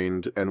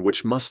trained and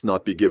which must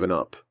not be given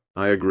up.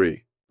 I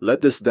agree.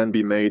 Let this then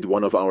be made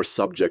one of our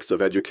subjects of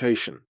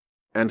education.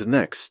 And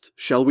next,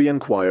 shall we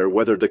inquire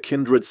whether the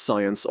kindred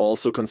science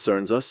also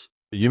concerns us?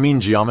 You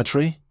mean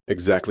geometry?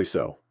 Exactly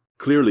so.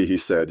 Clearly, he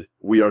said,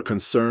 we are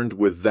concerned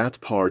with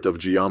that part of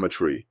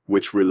geometry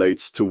which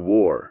relates to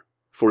war.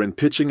 For in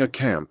pitching a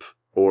camp,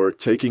 or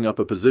taking up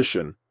a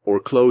position, or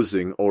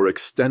closing or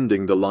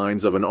extending the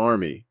lines of an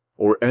army,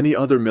 or any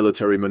other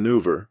military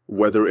maneuver,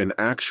 whether in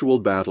actual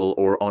battle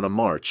or on a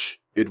march,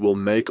 it will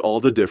make all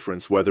the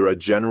difference whether a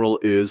general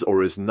is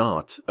or is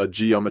not a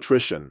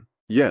geometrician.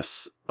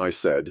 Yes, I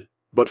said,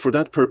 but for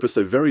that purpose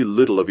a very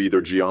little of either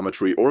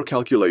geometry or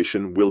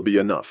calculation will be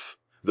enough.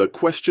 The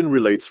question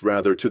relates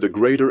rather to the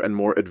greater and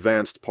more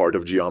advanced part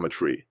of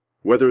geometry,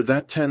 whether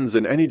that tends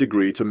in any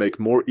degree to make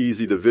more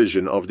easy the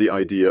vision of the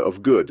idea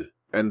of good.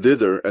 And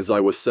thither, as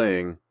I was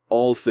saying,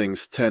 all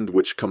things tend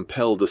which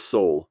compel the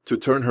soul to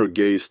turn her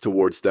gaze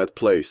towards that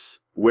place,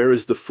 where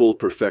is the full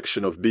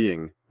perfection of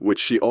being, which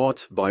she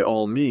ought, by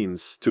all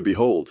means, to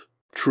behold.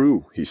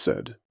 True, he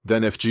said.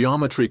 Then if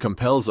geometry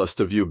compels us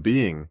to view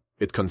being,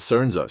 it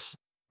concerns us.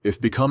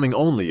 If becoming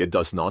only, it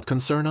does not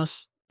concern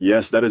us?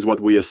 Yes, that is what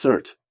we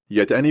assert.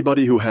 Yet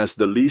anybody who has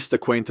the least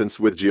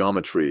acquaintance with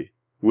geometry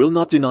will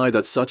not deny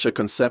that such a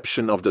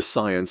conception of the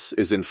science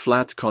is in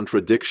flat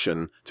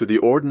contradiction to the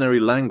ordinary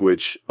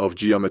language of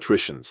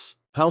geometricians.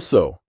 How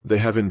so? They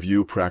have in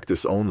view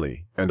practice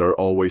only, and are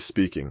always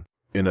speaking,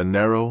 in a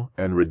narrow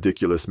and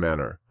ridiculous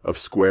manner, of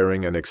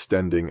squaring and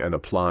extending and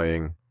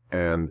applying,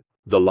 and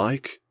the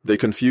like. They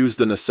confuse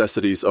the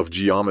necessities of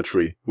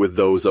geometry with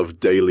those of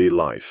daily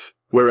life,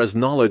 whereas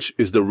knowledge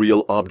is the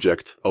real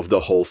object of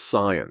the whole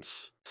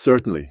science.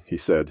 Certainly, he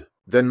said.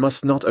 Then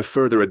must not a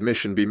further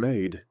admission be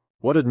made?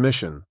 What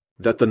admission?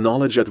 That the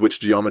knowledge at which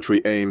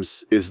geometry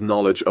aims is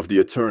knowledge of the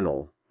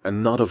eternal,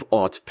 and not of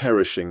aught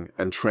perishing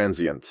and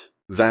transient.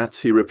 That,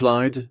 he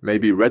replied, may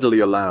be readily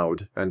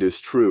allowed, and is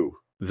true.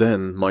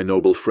 Then, my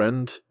noble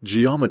friend,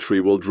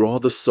 geometry will draw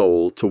the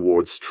soul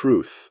towards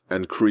truth,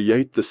 and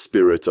create the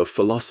spirit of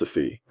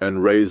philosophy,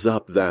 and raise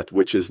up that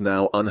which is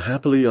now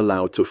unhappily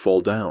allowed to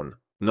fall down.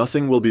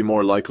 Nothing will be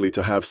more likely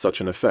to have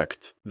such an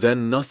effect.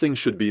 Then nothing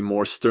should be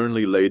more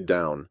sternly laid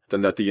down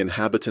than that the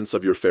inhabitants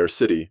of your fair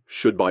city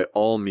should by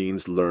all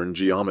means learn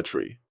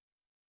geometry.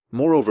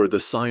 Moreover, the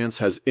science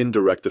has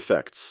indirect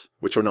effects,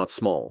 which are not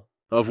small.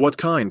 Of what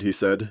kind? He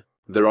said.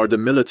 There are the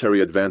military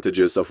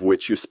advantages of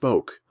which you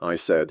spoke, I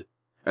said.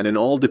 And in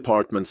all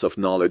departments of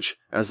knowledge,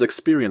 as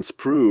experience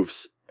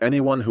proves,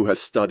 anyone who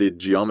has studied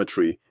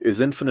geometry is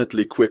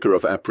infinitely quicker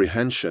of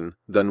apprehension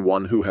than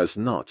one who has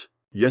not.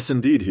 Yes,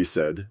 indeed, he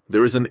said,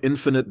 there is an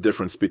infinite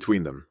difference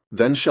between them.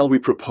 Then shall we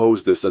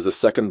propose this as a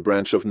second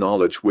branch of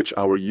knowledge which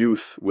our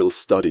youth will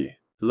study?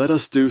 Let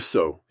us do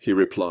so, he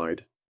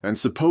replied. And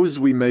suppose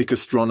we make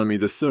astronomy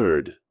the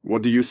third,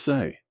 what do you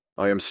say?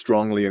 I am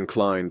strongly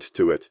inclined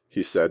to it,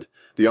 he said.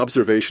 The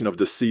observation of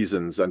the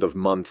seasons and of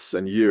months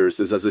and years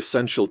is as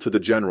essential to the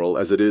general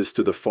as it is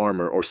to the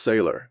farmer or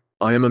sailor.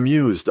 I am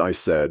amused, I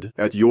said,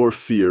 at your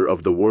fear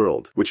of the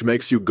world, which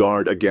makes you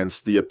guard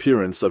against the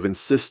appearance of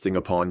insisting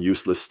upon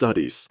useless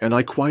studies, and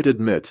I quite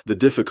admit the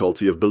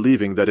difficulty of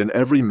believing that in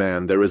every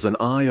man there is an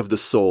eye of the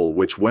soul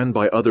which, when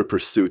by other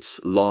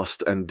pursuits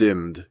lost and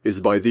dimmed,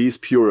 is by these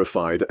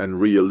purified and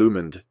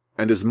re-illumined,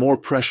 and is more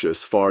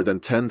precious far than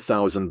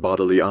 10,000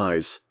 bodily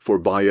eyes, for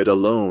by it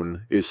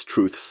alone is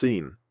truth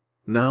seen.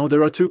 Now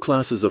there are two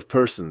classes of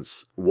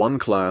persons, one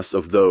class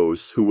of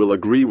those who will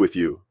agree with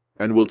you,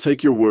 and will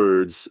take your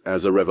words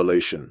as a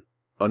revelation.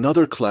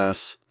 Another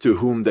class to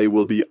whom they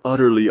will be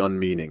utterly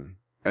unmeaning,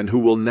 and who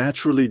will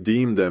naturally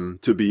deem them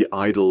to be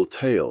idle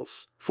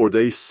tales, for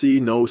they see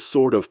no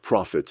sort of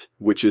profit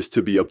which is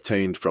to be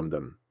obtained from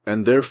them.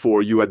 And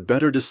therefore you had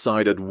better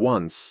decide at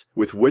once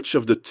with which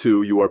of the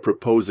two you are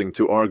proposing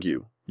to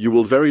argue. You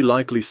will very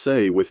likely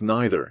say with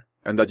neither,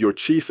 and that your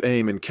chief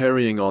aim in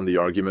carrying on the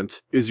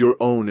argument is your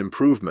own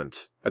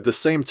improvement. At the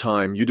same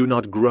time, you do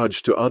not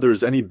grudge to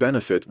others any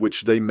benefit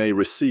which they may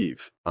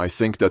receive. I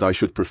think that I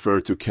should prefer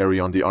to carry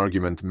on the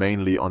argument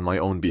mainly on my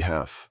own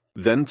behalf.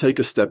 Then take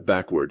a step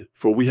backward,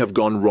 for we have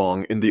gone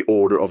wrong in the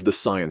order of the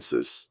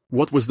sciences.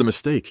 What was the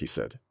mistake? He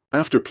said.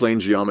 After plane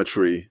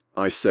geometry,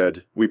 I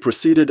said, we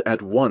proceeded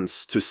at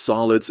once to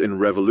solids in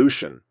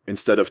revolution,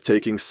 instead of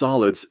taking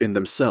solids in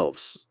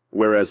themselves.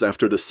 Whereas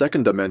after the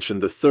second dimension,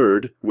 the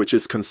third, which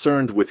is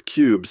concerned with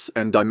cubes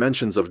and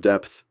dimensions of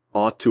depth,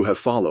 ought to have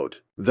followed.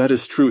 That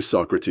is true,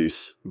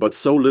 Socrates, but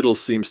so little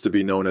seems to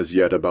be known as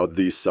yet about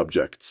these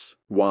subjects.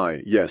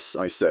 Why, yes,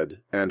 I said,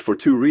 and for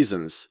two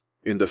reasons.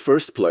 In the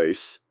first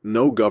place,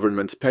 no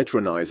government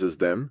patronizes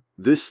them.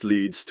 This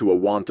leads to a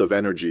want of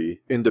energy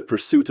in the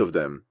pursuit of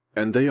them,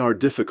 and they are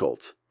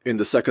difficult. In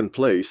the second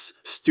place,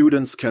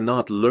 students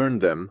cannot learn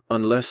them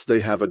unless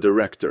they have a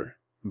director.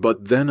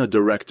 But then a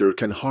director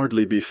can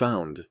hardly be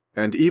found,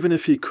 and even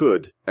if he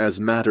could,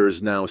 as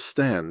matters now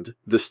stand,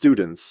 the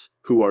students,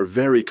 who are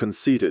very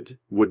conceited,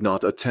 would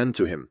not attend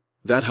to him.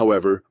 That,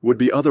 however, would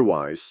be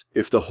otherwise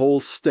if the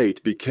whole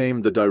state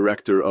became the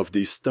director of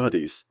these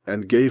studies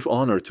and gave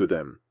honor to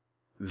them.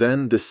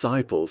 Then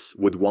disciples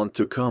would want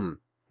to come,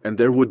 and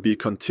there would be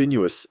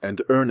continuous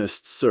and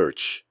earnest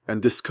search,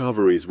 and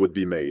discoveries would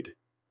be made.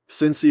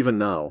 Since even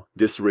now,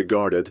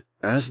 disregarded,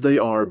 as they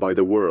are by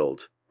the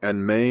world,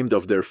 and maimed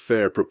of their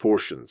fair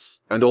proportions,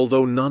 and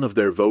although none of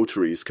their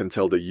votaries can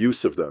tell the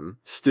use of them,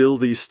 still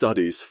these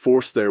studies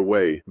force their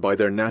way by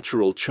their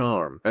natural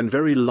charm, and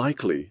very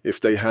likely, if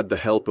they had the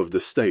help of the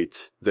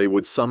state, they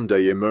would some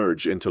day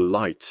emerge into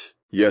light.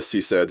 Yes,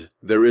 he said,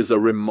 there is a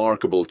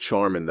remarkable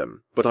charm in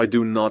them, but I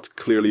do not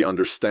clearly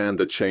understand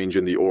the change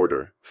in the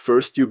order.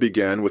 First you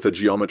began with a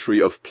geometry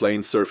of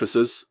plane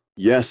surfaces?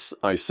 Yes,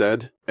 I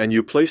said, and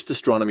you placed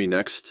astronomy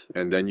next,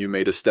 and then you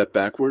made a step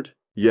backward?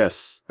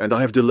 Yes, and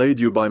I have delayed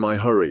you by my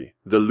hurry.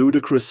 The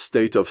ludicrous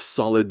state of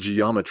solid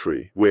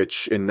geometry,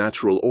 which, in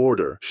natural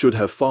order, should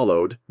have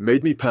followed,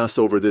 made me pass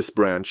over this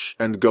branch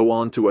and go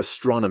on to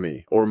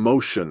astronomy, or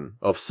motion,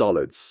 of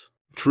solids.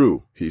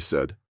 True, he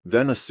said.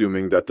 Then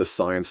assuming that the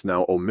science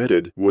now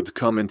omitted would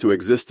come into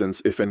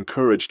existence if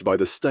encouraged by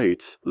the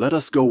state, let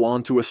us go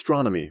on to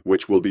astronomy,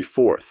 which will be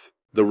fourth.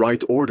 The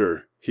right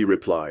order, he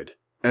replied.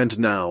 And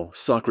now,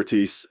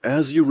 Socrates,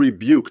 as you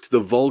rebuked the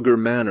vulgar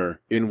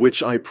manner in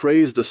which I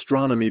praised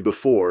astronomy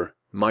before,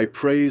 my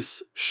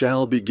praise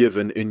shall be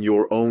given in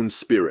your own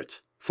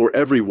spirit. For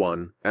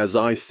everyone, as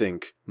I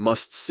think,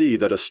 must see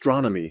that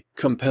astronomy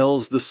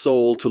compels the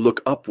soul to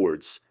look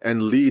upwards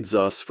and leads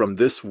us from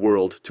this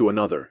world to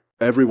another.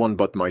 Everyone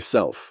but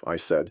myself, I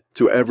said.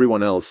 To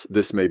everyone else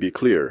this may be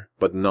clear,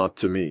 but not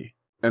to me.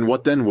 And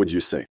what then would you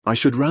say? I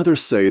should rather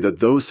say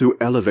that those who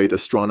elevate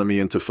astronomy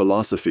into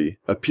philosophy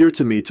appear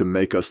to me to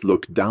make us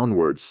look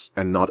downwards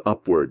and not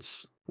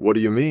upwards. What do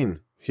you mean?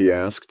 He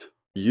asked.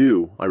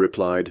 You, I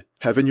replied,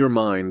 have in your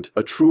mind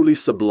a truly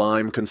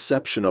sublime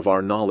conception of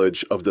our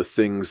knowledge of the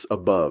things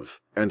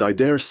above. And I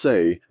dare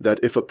say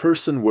that if a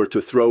person were to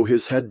throw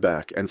his head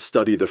back and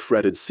study the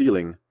fretted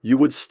ceiling, you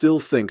would still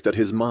think that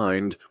his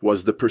mind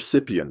was the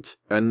percipient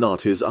and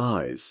not his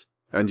eyes.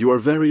 And you are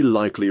very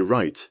likely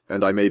right,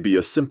 and I may be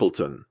a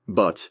simpleton,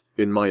 but,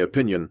 in my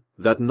opinion,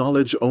 that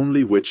knowledge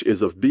only which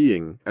is of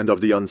being and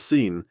of the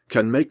unseen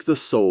can make the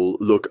soul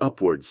look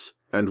upwards.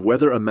 And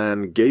whether a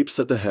man gapes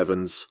at the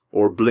heavens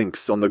or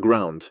blinks on the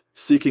ground,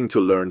 seeking to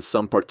learn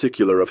some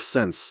particular of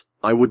sense,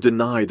 I would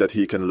deny that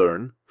he can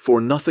learn,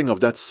 for nothing of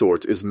that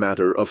sort is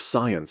matter of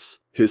science.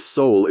 His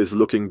soul is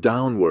looking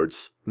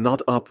downwards,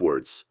 not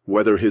upwards,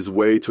 whether his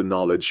way to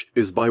knowledge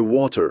is by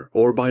water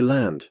or by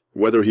land,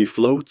 whether he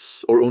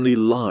floats or only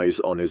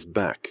lies on his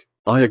back.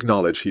 I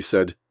acknowledge, he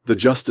said, the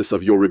justice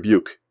of your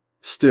rebuke.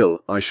 Still,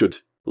 I should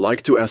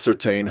like to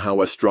ascertain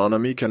how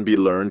astronomy can be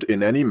learned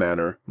in any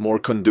manner more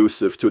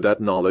conducive to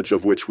that knowledge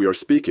of which we are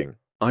speaking.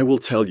 I will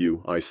tell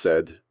you, I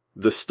said.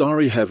 The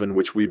starry heaven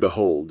which we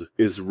behold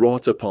is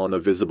wrought upon a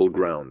visible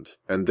ground,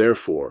 and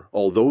therefore,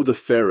 although the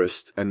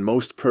fairest and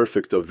most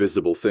perfect of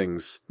visible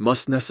things,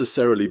 must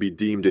necessarily be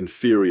deemed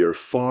inferior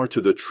far to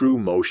the true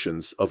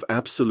motions of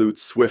absolute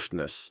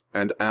swiftness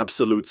and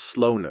absolute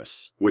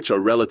slowness, which are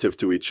relative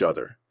to each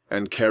other,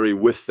 and carry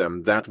with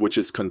them that which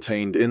is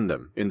contained in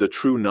them, in the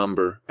true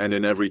number and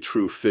in every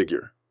true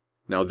figure.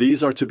 Now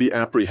these are to be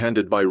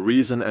apprehended by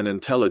reason and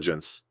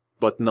intelligence,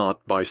 but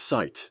not by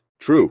sight.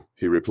 True,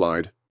 he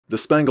replied. The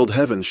spangled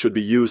heavens should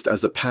be used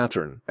as a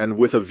pattern, and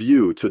with a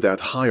view to that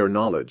higher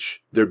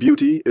knowledge. Their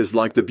beauty is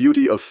like the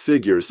beauty of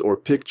figures or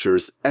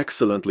pictures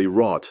excellently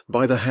wrought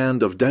by the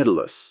hand of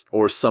Daedalus,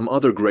 or some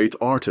other great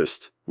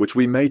artist, which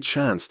we may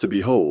chance to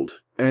behold.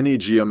 Any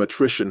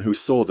geometrician who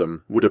saw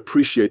them would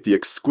appreciate the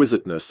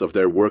exquisiteness of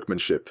their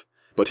workmanship,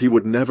 but he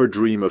would never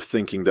dream of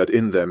thinking that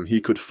in them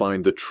he could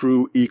find the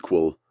true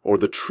equal, or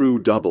the true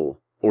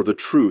double, or the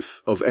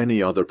truth of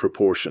any other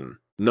proportion.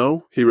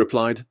 No, he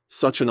replied,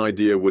 such an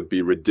idea would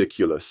be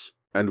ridiculous.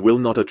 And will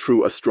not a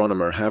true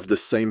astronomer have the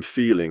same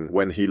feeling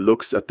when he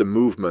looks at the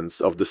movements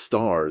of the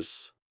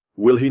stars?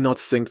 Will he not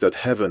think that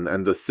heaven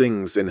and the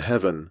things in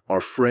heaven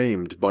are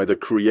framed by the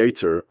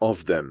Creator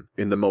of them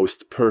in the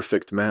most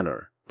perfect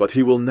manner? But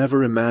he will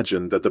never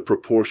imagine that the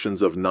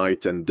proportions of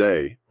night and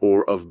day,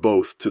 or of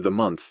both to the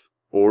month,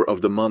 or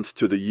of the month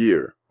to the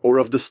year, or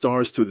of the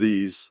stars to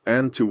these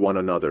and to one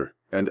another,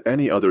 and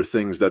any other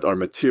things that are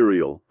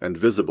material and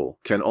visible,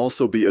 can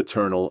also be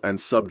eternal and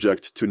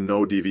subject to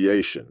no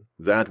deviation.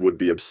 That would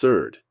be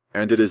absurd.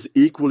 And it is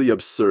equally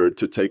absurd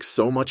to take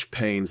so much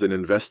pains in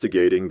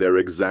investigating their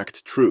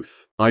exact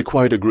truth. I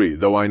quite agree,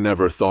 though I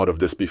never thought of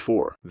this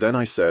before. Then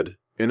I said,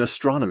 in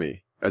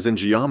astronomy, as in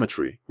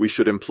geometry, we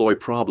should employ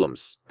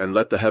problems, and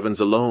let the heavens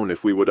alone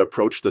if we would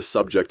approach the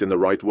subject in the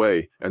right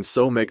way, and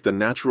so make the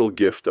natural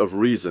gift of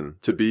reason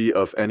to be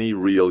of any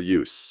real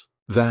use.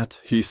 That,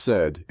 he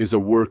said, is a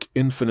work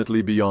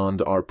infinitely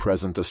beyond our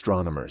present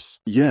astronomers.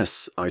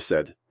 Yes, I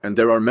said, and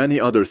there are many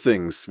other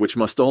things which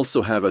must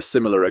also have a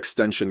similar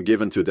extension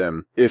given to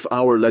them, if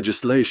our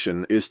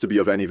legislation is to be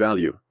of any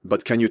value.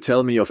 But can you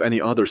tell me of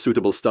any other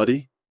suitable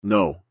study?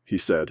 No, he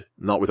said,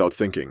 not without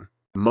thinking.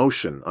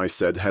 Motion, I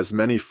said, has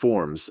many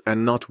forms,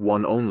 and not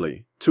one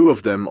only. Two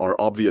of them are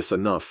obvious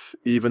enough,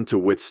 even to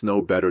wits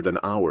no better than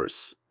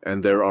ours,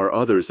 and there are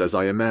others, as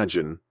I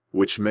imagine,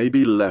 which may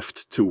be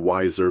left to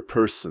wiser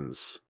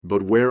persons.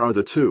 But where are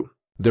the two?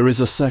 There is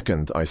a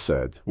second, I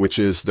said, which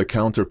is the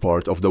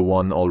counterpart of the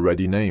one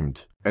already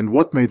named. And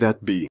what may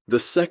that be? The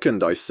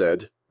second, I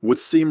said, would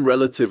seem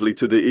relatively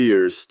to the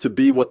ears to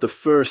be what the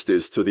first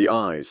is to the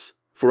eyes.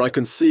 For I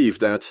conceive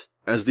that,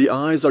 as the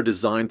eyes are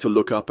designed to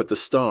look up at the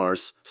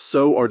stars,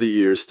 so are the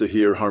ears to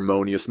hear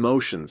harmonious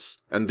motions.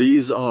 And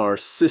these are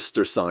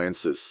sister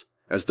sciences,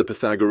 as the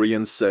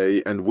Pythagoreans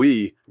say, and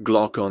we,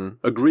 Glaucon,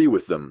 agree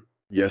with them.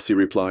 Yes, he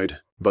replied,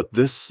 but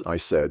this, I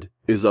said,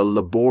 is a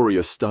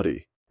laborious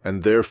study,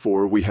 and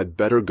therefore we had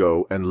better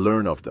go and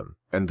learn of them,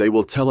 and they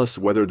will tell us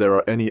whether there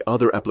are any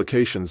other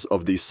applications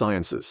of these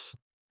sciences.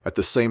 At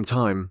the same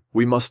time,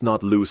 we must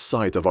not lose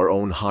sight of our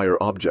own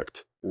higher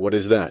object. What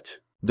is that?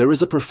 There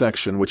is a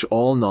perfection which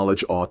all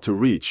knowledge ought to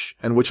reach,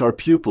 and which our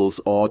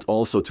pupils ought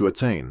also to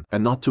attain,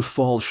 and not to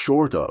fall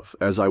short of,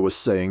 as I was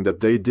saying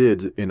that they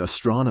did in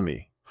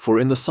astronomy. For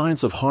in the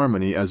science of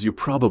harmony, as you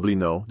probably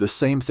know, the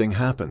same thing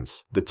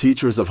happens. The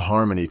teachers of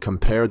harmony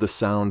compare the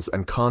sounds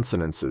and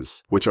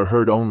consonances, which are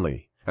heard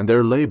only, and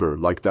their labor,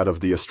 like that of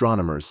the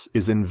astronomers,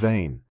 is in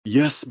vain.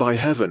 Yes, by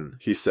heaven,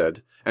 he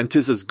said, and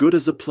 'tis as good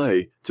as a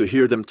play to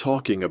hear them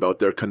talking about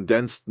their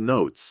condensed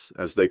notes,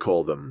 as they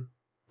call them.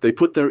 They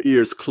put their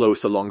ears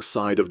close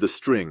alongside of the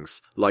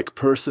strings, like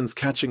persons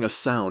catching a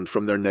sound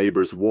from their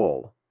neighbor's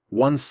wall.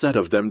 One set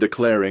of them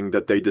declaring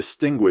that they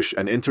distinguish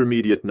an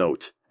intermediate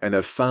note and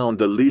have found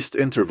the least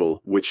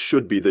interval which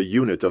should be the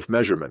unit of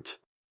measurement.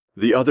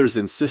 The others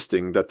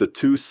insisting that the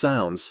two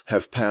sounds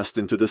have passed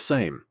into the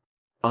same.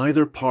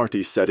 Either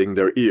party setting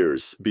their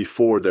ears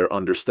before their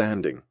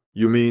understanding.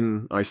 You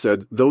mean, I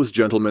said, those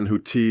gentlemen who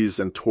tease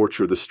and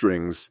torture the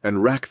strings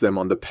and rack them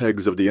on the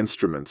pegs of the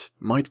instrument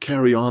might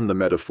carry on the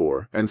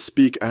metaphor and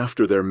speak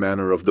after their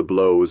manner of the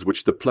blows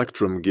which the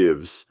plectrum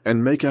gives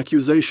and make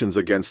accusations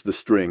against the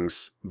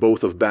strings,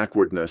 both of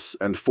backwardness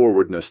and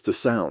forwardness to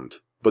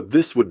sound. But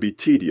this would be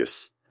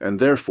tedious, and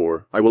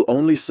therefore I will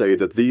only say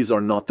that these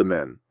are not the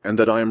men, and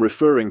that I am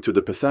referring to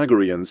the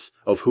Pythagoreans,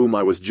 of whom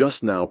I was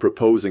just now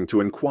proposing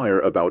to inquire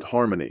about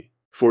harmony.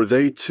 For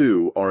they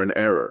too are in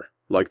error.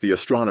 Like the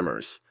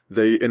astronomers,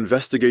 they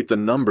investigate the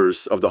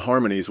numbers of the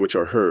harmonies which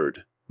are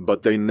heard,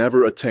 but they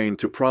never attain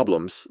to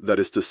problems, that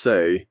is to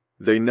say,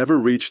 they never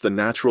reach the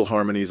natural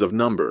harmonies of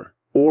number,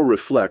 or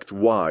reflect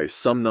why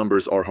some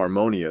numbers are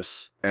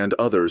harmonious and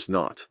others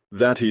not.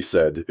 That, he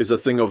said, is a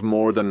thing of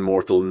more than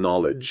mortal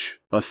knowledge.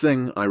 A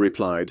thing, I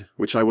replied,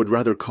 which I would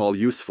rather call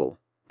useful.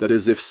 That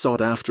is, if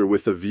sought after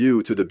with a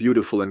view to the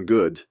beautiful and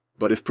good,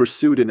 but if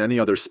pursued in any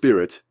other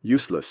spirit,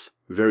 useless.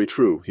 Very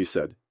true, he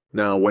said.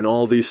 Now, when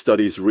all these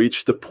studies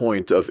reach the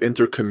point of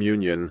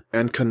intercommunion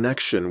and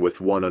connection with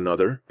one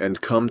another,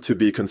 and come to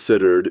be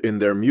considered in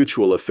their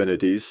mutual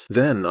affinities,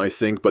 then, I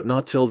think, but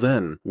not till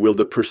then, will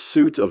the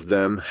pursuit of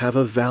them have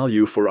a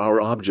value for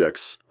our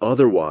objects.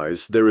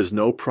 Otherwise, there is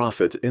no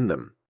profit in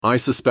them. I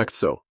suspect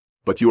so.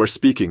 But you are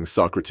speaking,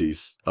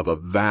 Socrates, of a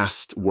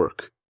vast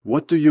work.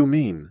 What do you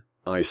mean?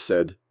 I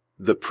said.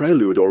 The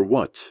prelude or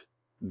what?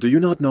 Do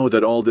you not know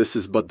that all this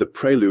is but the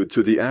prelude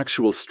to the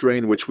actual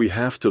strain which we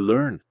have to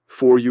learn?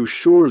 For you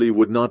surely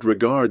would not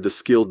regard the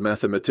skilled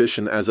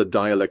mathematician as a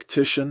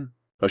dialectician?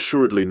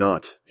 Assuredly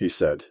not, he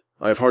said.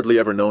 I have hardly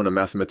ever known a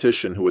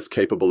mathematician who is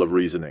capable of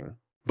reasoning.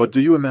 But do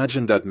you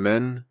imagine that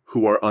men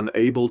who are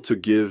unable to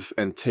give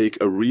and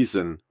take a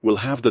reason will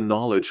have the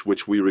knowledge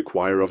which we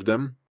require of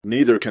them?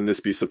 Neither can this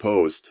be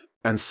supposed.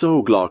 And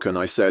so, Glaucon,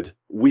 I said,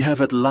 we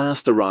have at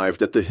last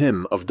arrived at the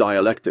hymn of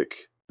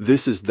dialectic.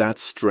 This is that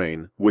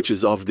strain which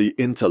is of the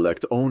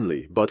intellect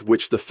only, but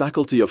which the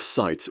faculty of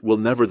sight will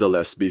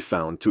nevertheless be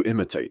found to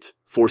imitate.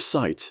 For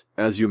sight,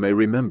 as you may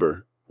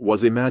remember,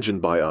 was imagined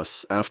by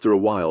us after a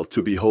while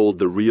to behold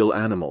the real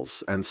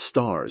animals and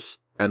stars,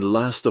 and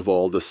last of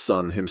all the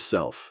sun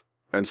himself.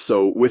 And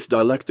so, with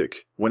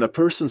dialectic, when a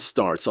person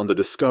starts on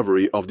the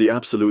discovery of the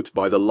absolute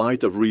by the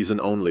light of reason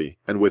only,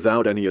 and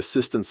without any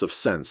assistance of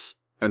sense,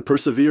 and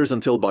perseveres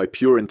until by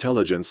pure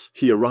intelligence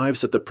he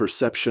arrives at the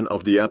perception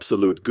of the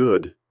absolute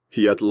good,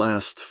 he at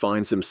last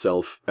finds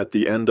himself at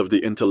the end of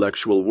the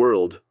intellectual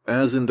world,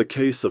 as in the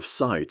case of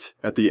sight,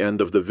 at the end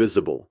of the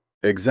visible.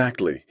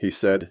 Exactly, he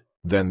said.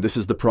 Then this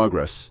is the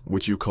progress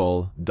which you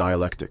call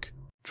dialectic.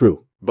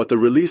 True. But the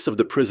release of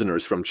the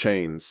prisoners from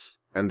chains,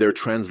 and their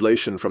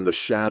translation from the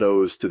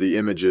shadows to the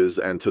images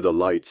and to the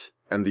light,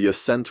 and the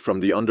ascent from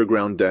the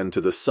underground den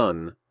to the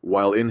sun,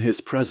 while in his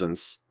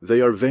presence,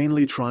 they are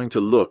vainly trying to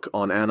look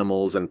on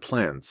animals and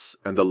plants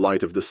and the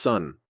light of the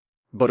sun,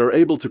 but are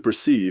able to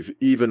perceive,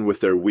 even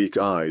with their weak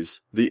eyes,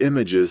 the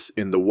images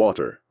in the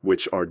water,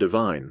 which are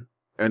divine,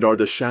 and are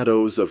the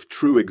shadows of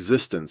true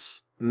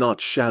existence, not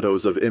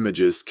shadows of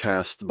images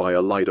cast by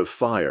a light of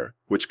fire,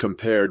 which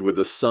compared with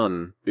the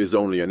sun is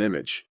only an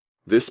image.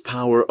 This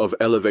power of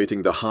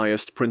elevating the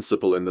highest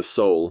principle in the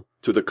soul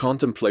to the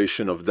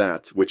contemplation of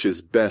that which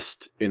is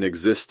best in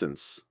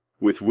existence,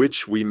 with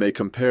which we may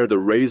compare the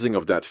raising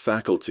of that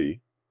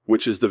faculty,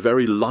 which is the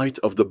very light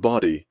of the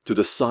body, to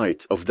the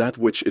sight of that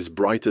which is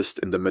brightest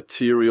in the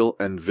material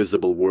and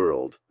visible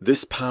world.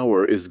 This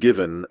power is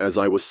given, as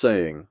I was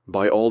saying,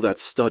 by all that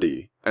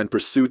study and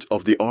pursuit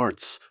of the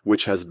arts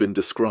which has been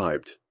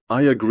described.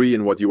 I agree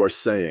in what you are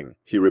saying,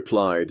 he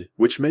replied,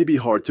 which may be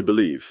hard to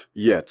believe,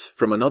 yet,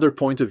 from another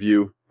point of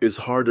view, is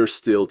harder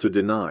still to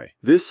deny.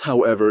 This,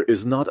 however,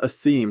 is not a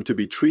theme to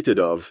be treated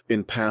of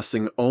in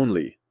passing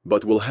only,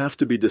 but will have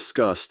to be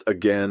discussed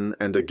again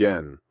and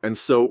again. And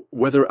so,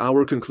 whether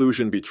our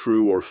conclusion be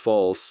true or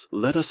false,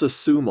 let us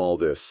assume all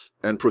this,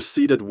 and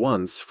proceed at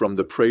once from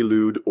the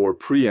prelude or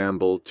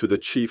preamble to the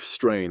chief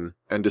strain,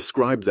 and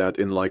describe that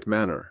in like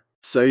manner.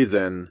 Say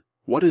then,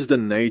 what is the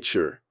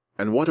nature,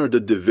 and what are the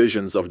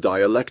divisions of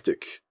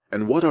dialectic,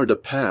 and what are the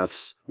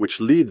paths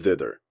which lead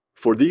thither?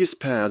 For these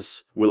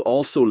paths will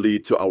also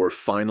lead to our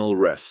final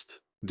rest.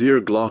 Dear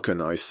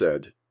Glaucon, I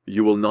said,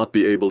 you will not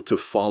be able to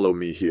follow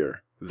me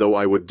here, though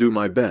I would do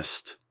my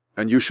best,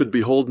 and you should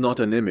behold not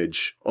an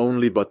image,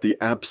 only but the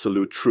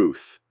absolute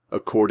truth,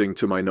 according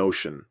to my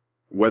notion.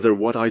 Whether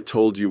what I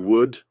told you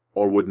would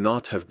or would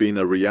not have been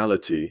a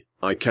reality,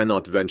 I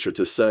cannot venture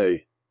to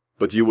say,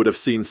 but you would have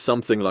seen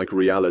something like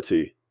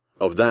reality.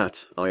 Of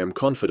that I am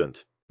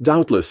confident.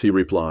 Doubtless, he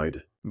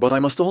replied, but I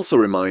must also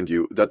remind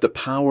you that the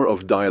power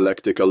of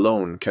dialectic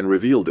alone can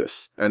reveal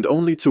this, and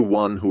only to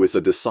one who is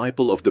a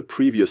disciple of the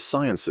previous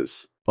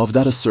sciences. Of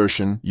that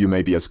assertion you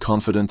may be as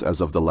confident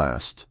as of the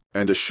last.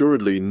 And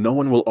assuredly no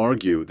one will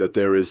argue that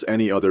there is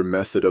any other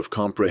method of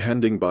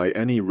comprehending by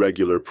any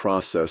regular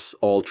process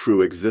all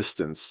true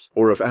existence,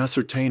 or of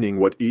ascertaining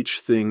what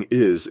each thing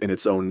is in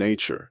its own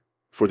nature.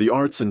 For the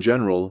arts in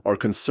general are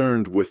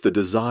concerned with the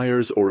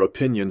desires or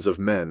opinions of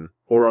men,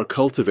 or are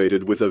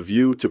cultivated with a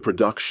view to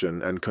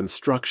production and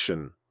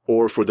construction,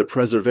 or for the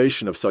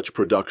preservation of such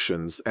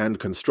productions and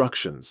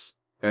constructions.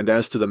 And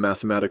as to the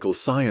mathematical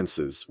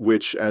sciences,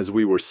 which, as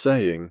we were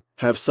saying,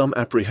 have some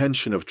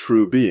apprehension of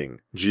true being,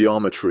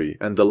 geometry,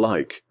 and the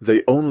like,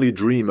 they only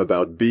dream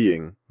about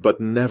being, but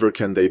never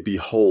can they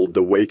behold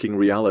the waking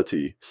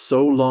reality,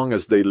 so long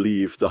as they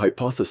leave the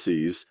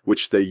hypotheses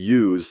which they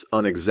use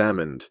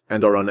unexamined,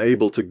 and are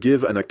unable to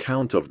give an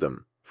account of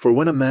them. For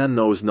when a man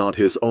knows not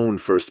his own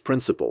first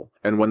principle,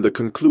 and when the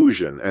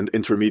conclusion and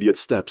intermediate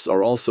steps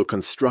are also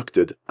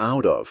constructed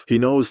out of he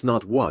knows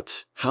not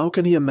what, how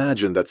can he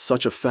imagine that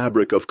such a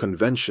fabric of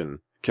convention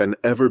can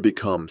ever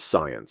become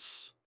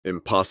science?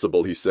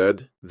 Impossible, he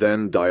said.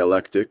 Then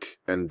dialectic,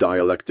 and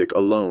dialectic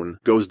alone,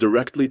 goes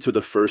directly to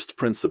the first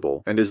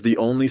principle, and is the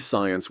only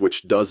science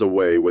which does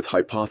away with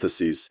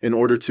hypotheses in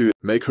order to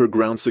make her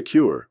ground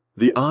secure.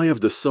 The eye of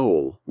the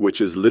soul,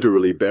 which is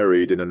literally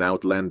buried in an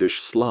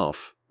outlandish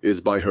slough, is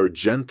by her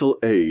gentle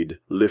aid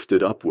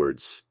lifted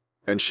upwards,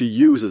 and she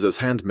uses as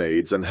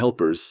handmaids and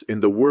helpers in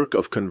the work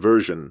of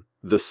conversion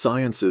the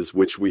sciences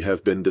which we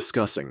have been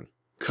discussing.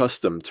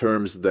 Custom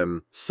terms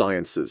them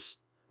sciences,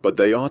 but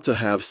they ought to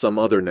have some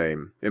other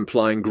name,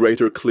 implying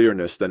greater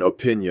clearness than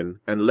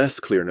opinion and less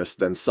clearness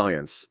than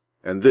science,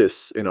 and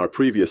this, in our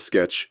previous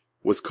sketch,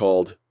 was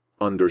called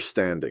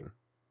understanding.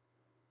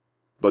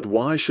 But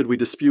why should we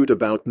dispute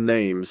about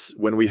names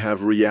when we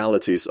have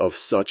realities of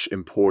such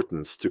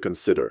importance to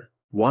consider?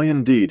 Why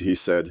indeed, he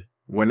said,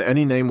 when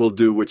any name will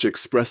do which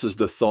expresses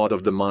the thought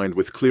of the mind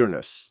with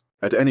clearness.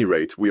 At any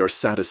rate, we are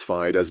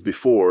satisfied, as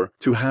before,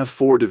 to have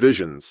 4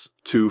 divisions,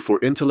 2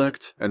 for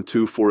intellect and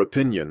 2 for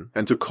opinion,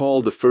 and to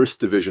call the first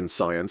division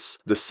science,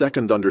 the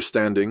second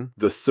understanding,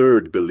 the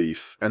third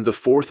belief, and the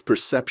fourth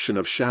perception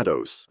of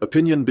shadows,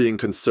 opinion being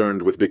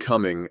concerned with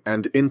becoming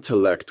and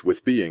intellect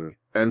with being,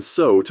 and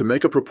so to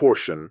make a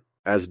proportion,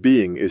 as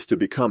being is to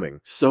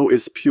becoming, so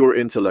is pure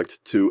intellect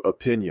to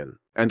opinion.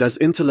 And as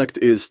intellect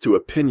is to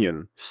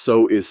opinion,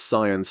 so is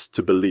science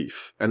to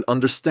belief, and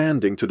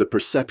understanding to the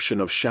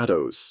perception of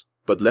shadows.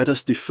 But let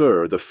us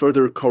defer the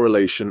further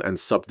correlation and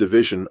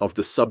subdivision of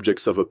the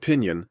subjects of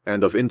opinion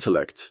and of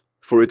intellect,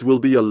 for it will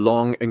be a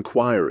long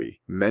inquiry,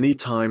 many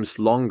times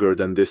longer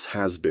than this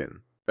has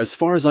been. As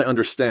far as I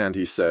understand,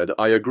 he said,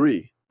 I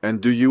agree.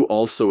 And do you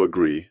also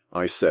agree,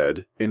 I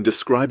said, in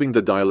describing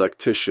the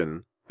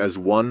dialectician as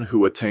one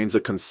who attains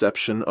a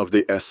conception of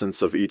the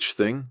essence of each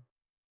thing?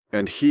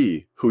 And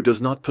he who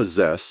does not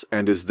possess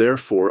and is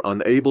therefore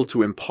unable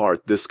to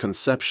impart this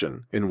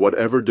conception, in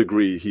whatever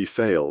degree he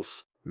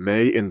fails,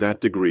 may in that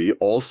degree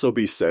also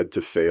be said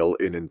to fail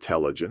in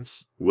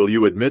intelligence. Will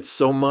you admit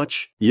so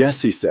much?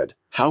 Yes, he said.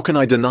 How can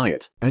I deny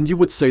it? And you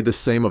would say the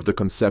same of the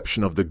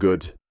conception of the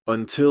good?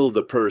 Until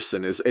the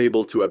person is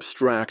able to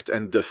abstract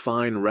and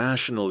define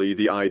rationally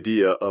the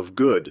idea of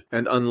good,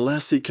 and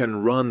unless he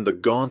can run the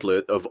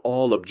gauntlet of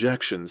all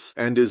objections,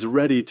 and is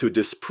ready to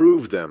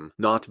disprove them,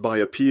 not by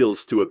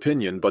appeals to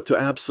opinion but to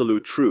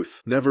absolute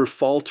truth, never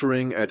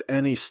faltering at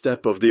any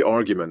step of the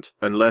argument,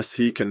 unless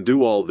he can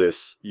do all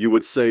this, you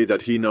would say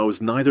that he knows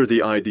neither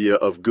the idea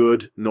of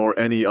good nor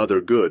any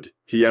other good.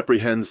 He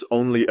apprehends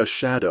only a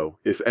shadow,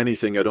 if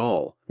anything at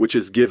all, which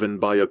is given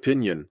by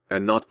opinion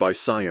and not by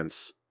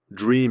science.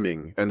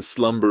 Dreaming and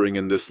slumbering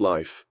in this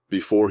life,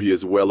 before he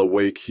is well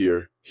awake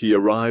here, he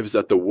arrives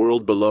at the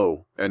world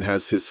below and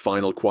has his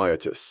final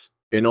quietus.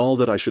 In all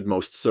that I should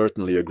most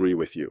certainly agree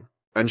with you.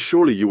 And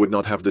surely you would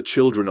not have the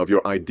children of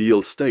your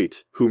ideal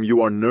state, whom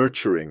you are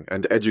nurturing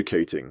and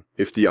educating.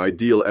 If the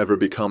ideal ever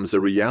becomes a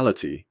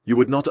reality, you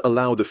would not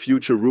allow the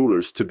future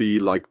rulers to be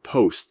like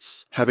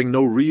posts, having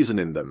no reason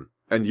in them,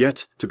 and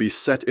yet to be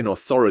set in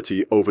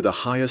authority over the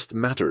highest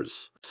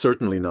matters?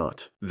 Certainly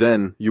not.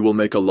 Then you will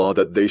make a law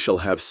that they shall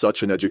have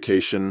such an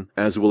education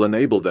as will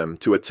enable them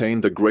to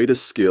attain the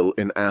greatest skill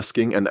in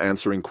asking and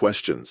answering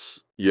questions.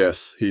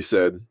 Yes, he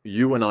said,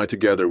 you and I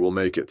together will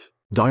make it.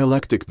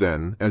 Dialectic,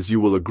 then, as you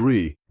will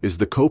agree, is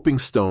the coping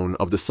stone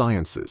of the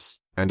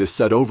sciences, and is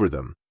set over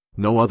them.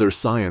 No other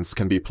science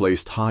can be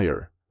placed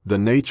higher. The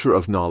nature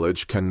of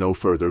knowledge can no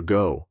further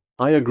go.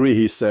 I agree,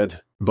 he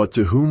said. But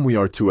to whom we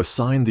are to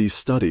assign these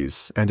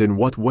studies, and in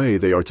what way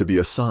they are to be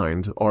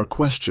assigned, are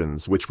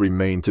questions which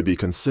remain to be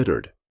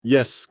considered.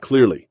 Yes,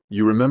 clearly.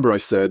 You remember I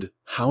said,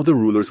 how the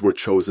rulers were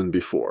chosen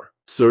before.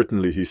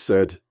 Certainly, he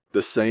said,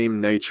 the same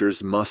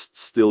natures must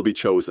still be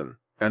chosen,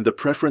 and the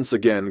preference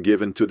again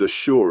given to the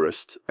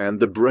surest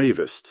and the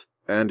bravest,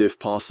 and if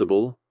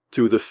possible,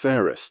 to the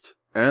fairest.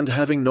 And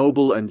having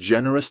noble and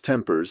generous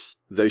tempers,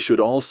 they should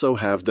also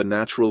have the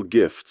natural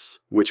gifts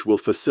which will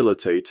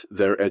facilitate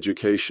their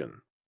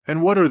education.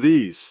 And what are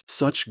these?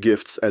 Such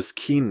gifts as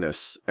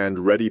keenness and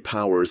ready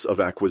powers of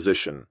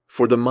acquisition.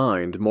 For the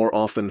mind more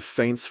often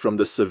faints from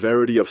the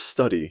severity of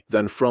study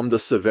than from the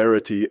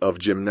severity of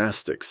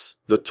gymnastics.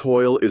 The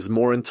toil is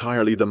more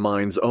entirely the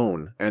mind's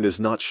own, and is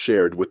not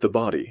shared with the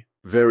body.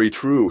 Very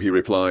true, he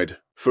replied.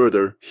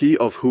 Further, he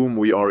of whom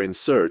we are in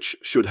search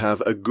should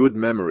have a good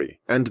memory,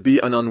 and be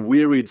an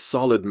unwearied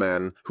solid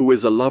man who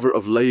is a lover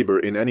of labor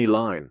in any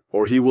line,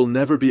 or he will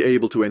never be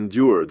able to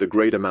endure the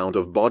great amount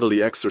of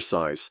bodily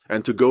exercise,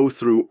 and to go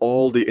through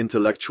all the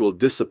intellectual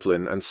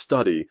discipline and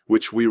study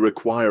which we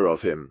require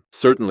of him.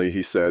 Certainly,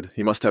 he said,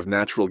 he must have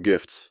natural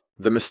gifts.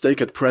 The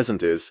mistake at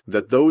present is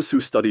that those who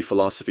study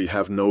philosophy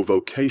have no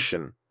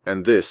vocation,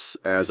 and this,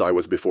 as I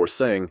was before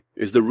saying,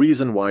 is the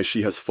reason why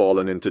she has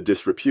fallen into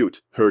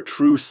disrepute. Her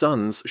true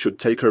sons should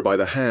take her by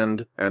the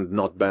hand, and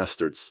not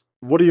bastards.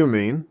 What do you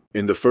mean?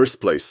 In the first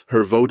place,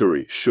 her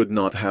votary should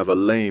not have a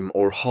lame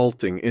or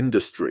halting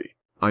industry.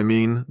 I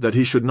mean that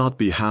he should not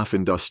be half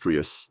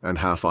industrious and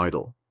half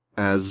idle.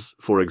 As,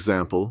 for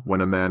example, when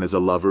a man is a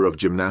lover of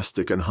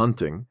gymnastic and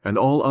hunting, and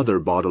all other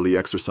bodily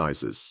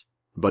exercises,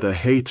 but a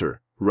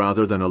hater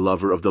rather than a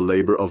lover of the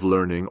labor of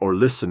learning or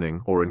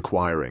listening or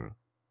inquiring.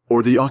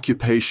 Or the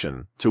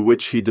occupation to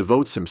which he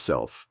devotes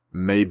himself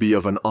may be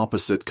of an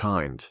opposite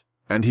kind,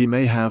 and he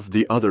may have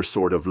the other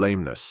sort of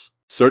lameness.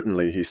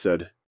 Certainly, he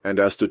said, and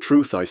as to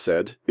truth, I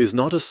said, is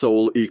not a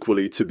soul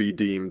equally to be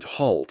deemed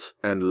halt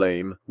and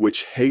lame,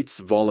 which hates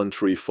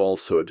voluntary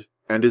falsehood,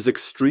 and is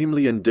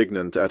extremely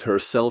indignant at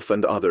herself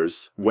and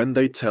others when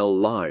they tell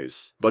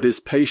lies, but is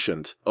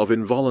patient of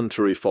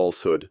involuntary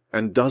falsehood,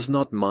 and does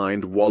not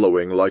mind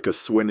wallowing like a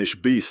swinish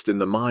beast in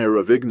the mire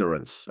of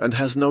ignorance, and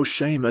has no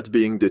shame at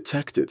being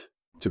detected?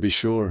 To be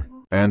sure.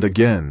 And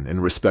again, in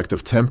respect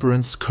of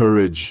temperance,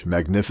 courage,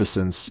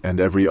 magnificence, and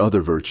every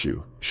other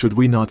virtue, should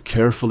we not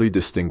carefully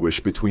distinguish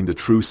between the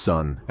true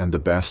son and the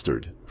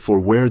bastard? For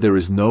where there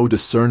is no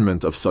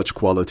discernment of such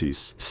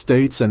qualities,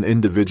 states and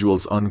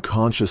individuals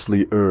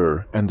unconsciously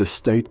err, and the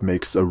state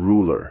makes a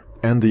ruler,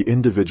 and the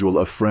individual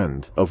a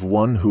friend, of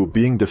one who,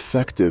 being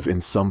defective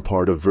in some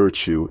part of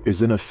virtue,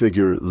 is in a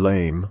figure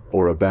lame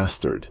or a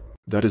bastard.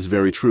 That is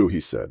very true, he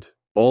said.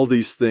 All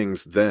these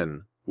things,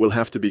 then, will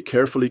have to be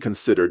carefully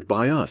considered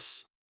by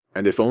us.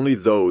 And if only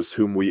those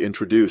whom we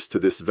introduce to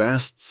this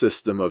vast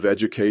system of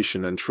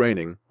education and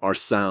training are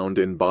sound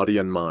in body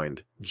and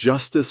mind,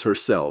 justice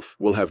herself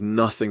will have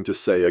nothing to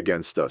say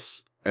against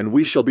us, and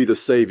we shall be the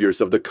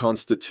saviors of the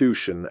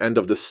Constitution and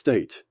of the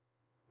state.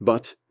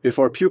 But if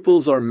our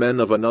pupils are men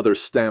of another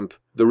stamp,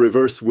 the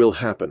reverse will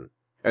happen,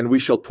 and we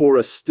shall pour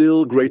a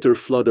still greater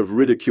flood of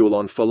ridicule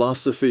on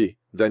philosophy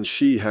than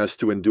she has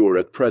to endure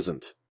at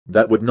present.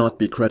 That would not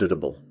be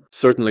creditable.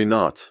 Certainly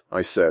not,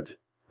 I said.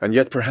 And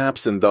yet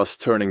perhaps in thus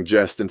turning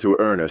jest into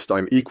earnest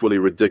I'm equally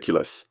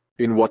ridiculous.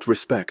 In what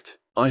respect?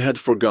 I had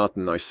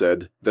forgotten, I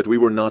said, that we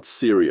were not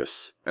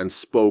serious, and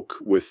spoke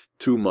with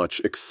too much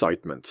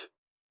excitement.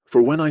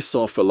 For when I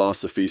saw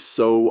philosophy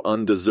so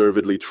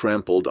undeservedly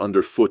trampled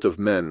under foot of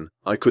men,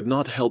 I could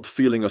not help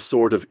feeling a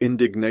sort of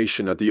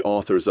indignation at the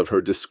authors of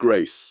her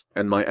disgrace,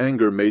 and my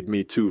anger made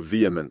me too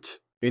vehement.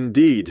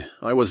 Indeed,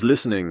 I was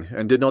listening,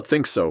 and did not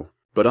think so,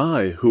 but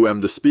I, who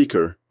am the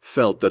speaker,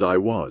 felt that I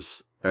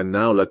was. And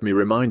now let me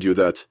remind you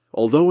that,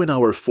 although in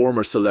our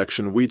former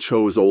selection we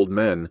chose old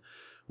men,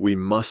 we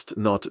must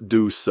not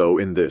do so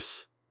in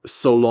this.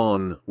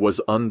 Solon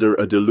was under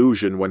a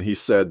delusion when he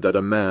said that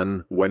a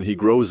man, when he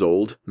grows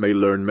old, may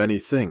learn many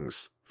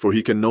things, for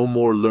he can no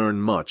more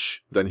learn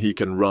much than he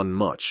can run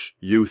much.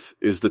 Youth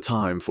is the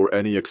time for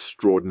any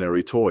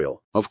extraordinary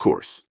toil, of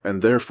course,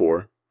 and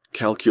therefore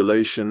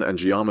calculation and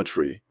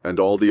geometry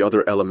and all the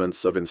other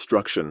elements of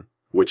instruction,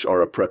 which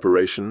are a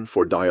preparation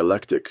for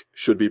dialectic,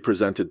 should be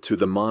presented to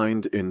the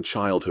mind in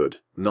childhood,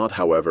 not,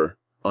 however,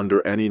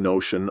 under any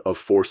notion of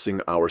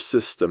forcing our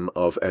system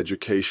of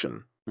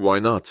education. Why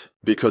not?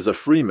 Because a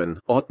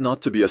freeman ought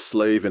not to be a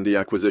slave in the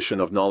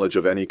acquisition of knowledge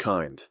of any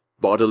kind.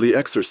 Bodily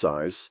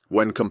exercise,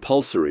 when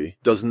compulsory,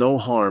 does no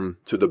harm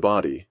to the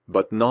body,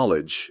 but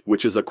knowledge,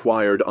 which is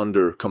acquired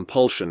under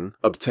compulsion,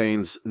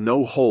 obtains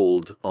no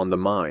hold on the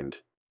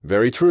mind.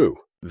 Very true.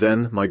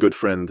 Then, my good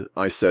friend,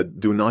 I said,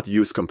 do not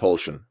use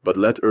compulsion, but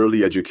let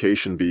early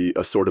education be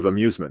a sort of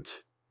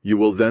amusement. You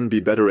will then be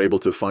better able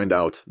to find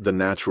out the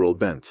natural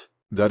bent.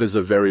 That is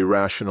a very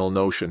rational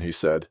notion, he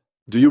said.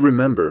 Do you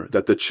remember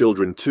that the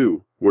children,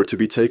 too, were to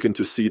be taken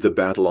to see the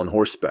battle on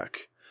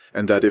horseback,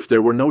 and that if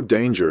there were no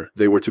danger,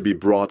 they were to be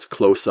brought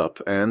close up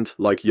and,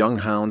 like young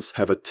hounds,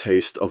 have a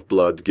taste of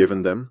blood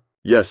given them?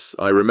 Yes,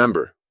 I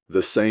remember.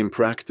 The same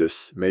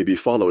practice may be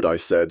followed, I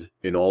said,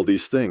 in all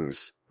these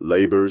things.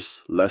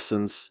 Labors,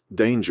 lessons,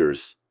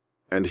 dangers,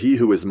 and he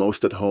who is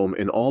most at home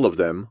in all of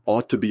them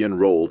ought to be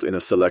enrolled in a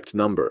select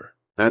number.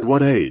 At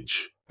what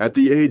age? At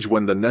the age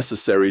when the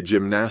necessary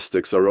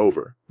gymnastics are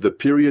over. The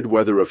period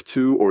whether of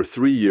 2 or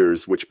 3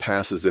 years which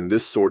passes in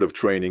this sort of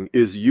training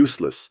is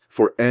useless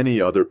for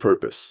any other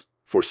purpose.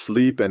 for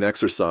sleep and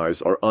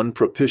exercise are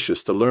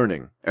unpropitious to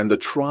learning, and the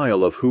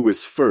trial of who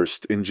is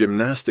first in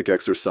gymnastic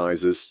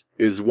exercises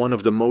is one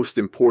of the most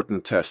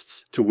important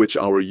tests to which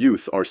our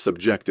youth are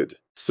subjected.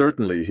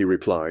 Certainly, he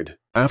replied.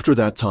 After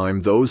that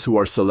time, those who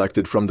are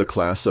selected from the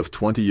class of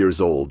 20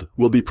 years old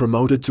will be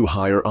promoted to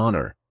higher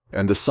honor,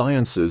 and the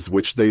sciences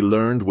which they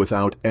learned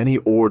without any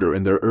order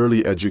in their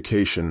early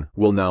education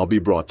will now be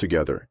brought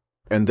together,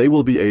 and they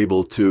will be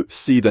able to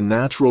see the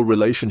natural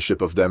relationship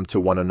of them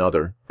to one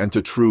another and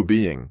to true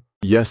being.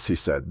 Yes, he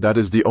said, that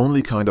is the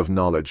only kind of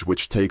knowledge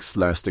which takes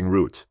lasting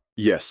root.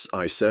 Yes,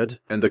 I said,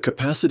 and the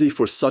capacity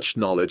for such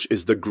knowledge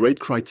is the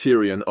great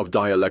criterion of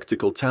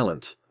dialectical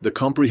talent. The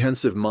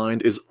comprehensive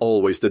mind is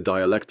always the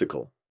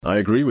dialectical. I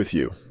agree with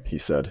you, he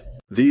said.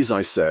 These,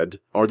 I said,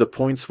 are the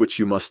points which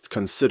you must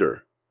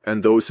consider,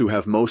 and those who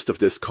have most of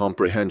this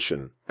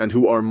comprehension, and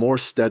who are more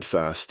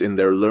steadfast in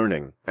their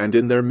learning, and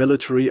in their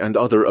military and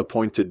other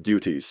appointed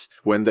duties,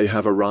 when they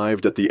have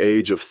arrived at the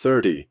age of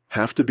 30,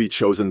 have to be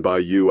chosen by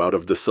you out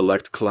of the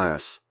select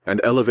class,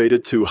 and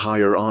elevated to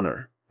higher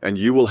honor. And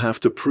you will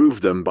have to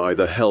prove them by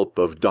the help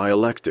of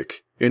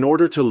dialectic, in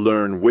order to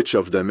learn which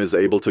of them is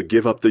able to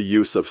give up the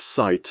use of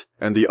sight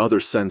and the other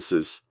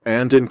senses,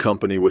 and in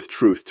company with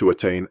truth to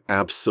attain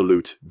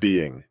absolute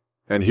being.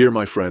 And here,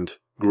 my friend,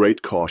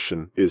 great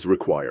caution is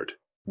required.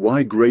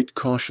 Why great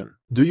caution?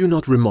 Do you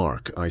not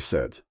remark, I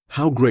said,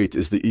 how great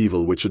is the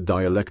evil which a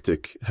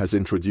dialectic has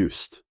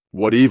introduced?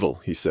 What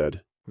evil? He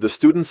said. The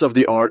students of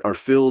the art are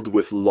filled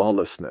with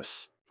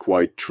lawlessness.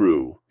 Quite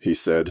true, he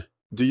said.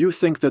 Do you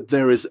think that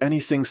there is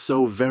anything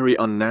so very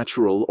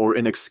unnatural or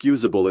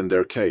inexcusable in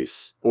their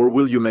case, or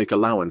will you make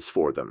allowance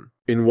for them?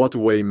 In what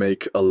way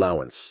make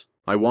allowance?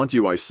 I want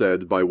you, I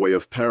said, by way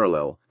of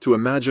parallel, to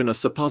imagine a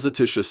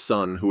supposititious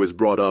son who is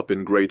brought up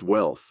in great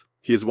wealth.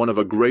 He is one of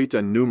a great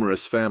and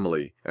numerous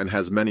family, and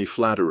has many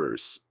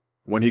flatterers.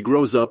 When he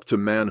grows up to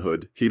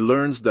manhood, he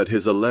learns that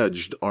his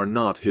alleged are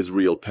not his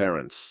real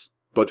parents.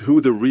 But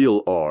who the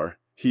real are,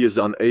 he is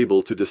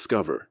unable to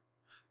discover.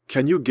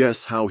 Can you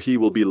guess how he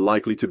will be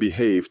likely to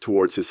behave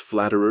towards his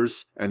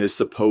flatterers and his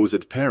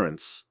supposed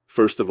parents,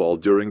 first of all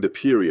during the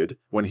period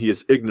when he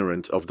is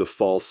ignorant of the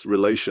false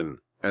relation,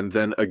 and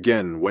then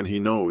again when he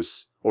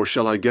knows? Or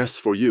shall I guess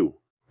for you?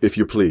 If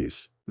you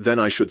please. Then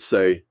I should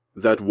say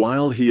that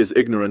while he is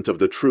ignorant of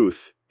the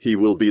truth, he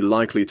will be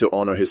likely to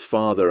honor his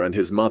father and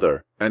his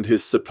mother and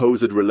his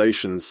supposed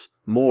relations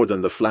more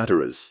than the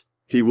flatterers.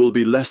 He will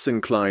be less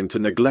inclined to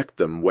neglect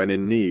them when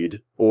in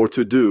need, or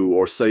to do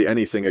or say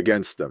anything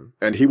against them,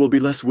 and he will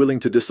be less willing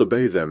to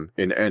disobey them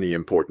in any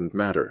important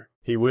matter.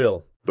 He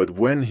will. But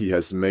when he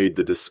has made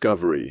the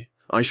discovery,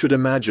 I should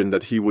imagine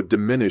that he would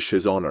diminish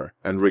his honor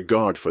and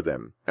regard for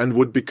them, and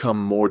would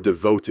become more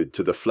devoted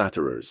to the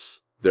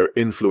flatterers. Their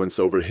influence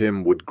over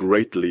him would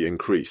greatly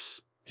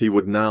increase. He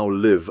would now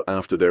live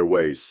after their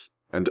ways,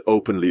 and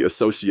openly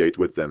associate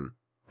with them.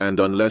 And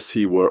unless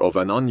he were of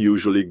an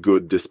unusually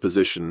good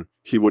disposition,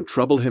 he would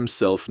trouble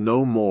himself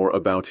no more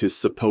about his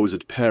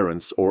supposed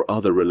parents or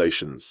other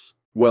relations.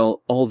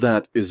 Well, all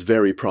that is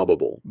very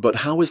probable,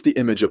 but how is the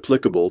image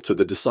applicable to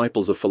the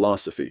disciples of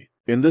philosophy?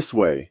 In this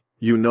way,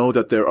 you know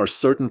that there are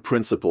certain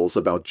principles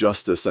about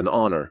justice and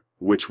honor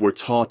which were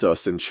taught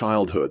us in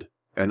childhood,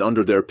 and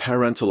under their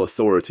parental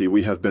authority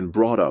we have been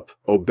brought up,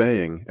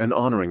 obeying and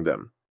honoring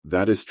them.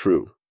 That is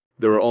true.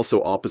 There are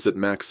also opposite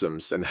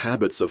maxims and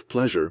habits of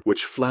pleasure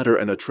which flatter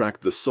and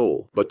attract the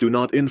soul, but do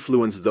not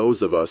influence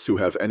those of us who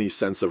have any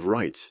sense of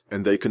right,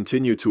 and they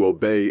continue to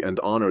obey and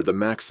honor the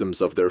maxims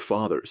of their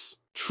fathers.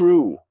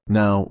 True.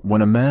 Now,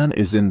 when a man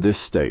is in this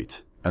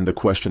state, and the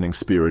questioning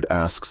spirit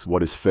asks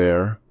what is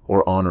fair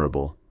or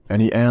honorable,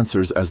 and he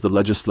answers as the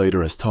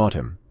legislator has taught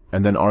him,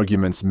 and then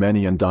arguments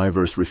many and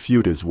diverse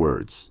refute his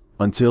words,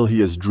 until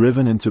he is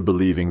driven into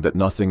believing that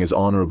nothing is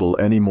honorable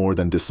any more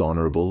than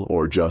dishonorable,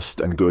 or just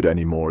and good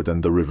any more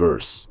than the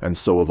reverse, and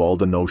so of all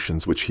the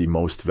notions which he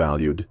most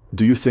valued,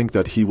 do you think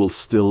that he will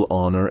still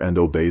honor and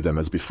obey them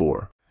as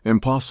before?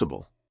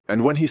 Impossible.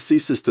 And when he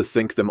ceases to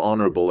think them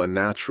honorable and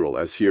natural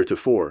as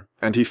heretofore,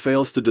 and he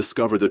fails to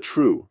discover the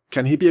true,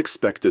 can he be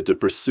expected to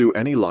pursue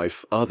any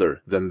life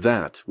other than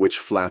that which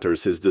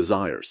flatters his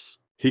desires?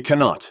 He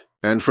cannot.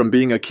 And from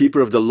being a keeper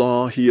of the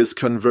law, he is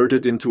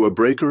converted into a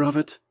breaker of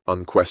it?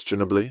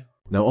 Unquestionably.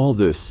 Now all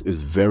this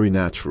is very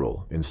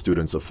natural in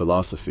students of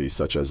philosophy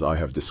such as I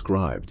have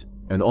described,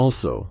 and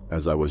also,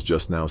 as I was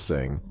just now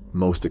saying,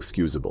 most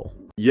excusable.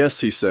 Yes,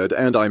 he said,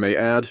 and I may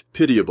add,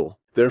 pitiable.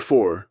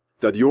 Therefore,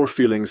 that your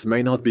feelings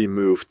may not be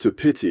moved to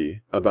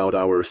pity about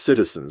our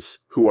citizens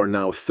who are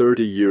now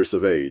 30 years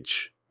of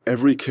age,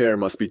 every care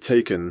must be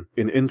taken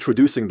in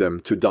introducing them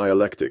to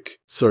dialectic.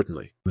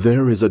 Certainly.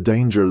 There is a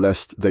danger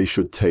lest they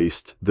should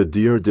taste the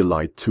dear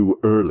delight too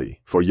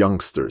early, for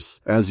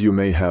youngsters, as you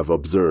may have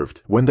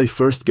observed, when they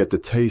first get the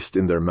taste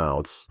in their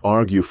mouths,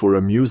 argue for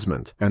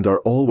amusement, and are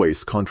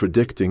always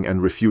contradicting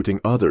and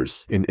refuting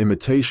others in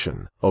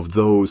imitation of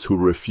those who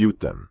refute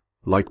them.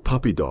 Like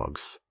puppy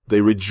dogs,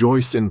 they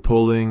rejoice in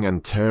pulling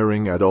and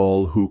tearing at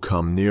all who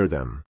come near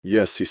them.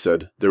 Yes, he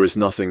said, there is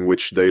nothing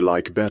which they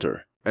like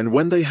better. And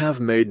when they have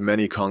made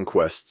many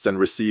conquests and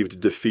received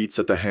defeats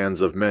at the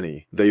hands of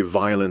many, they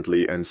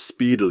violently and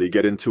speedily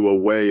get into a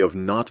way of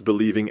not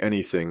believing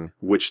anything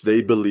which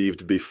they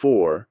believed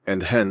before,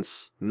 and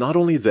hence, not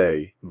only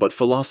they, but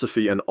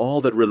philosophy and all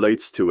that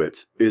relates to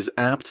it, is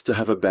apt to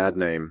have a bad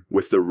name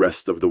with the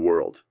rest of the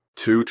world.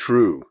 Too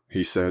true,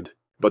 he said.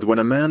 But when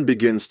a man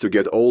begins to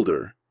get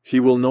older,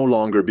 he will no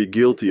longer be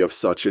guilty of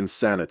such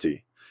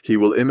insanity. He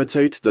will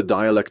imitate the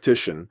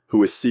dialectician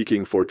who is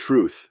seeking for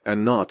truth,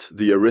 and not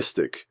the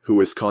eristic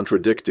who is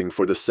contradicting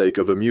for the sake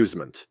of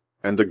amusement.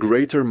 And the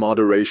greater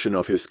moderation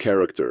of his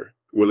character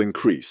will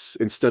increase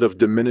instead of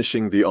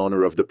diminishing the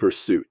honor of the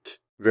pursuit.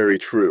 Very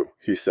true,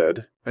 he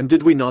said. And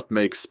did we not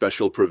make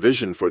special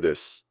provision for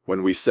this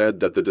when we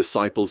said that the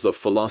disciples of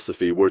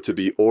philosophy were to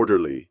be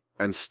orderly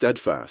and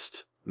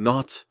steadfast,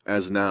 not,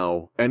 as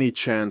now, any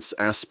chance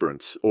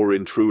aspirant or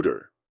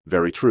intruder?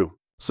 Very true.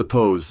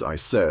 Suppose, I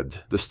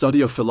said, the study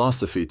of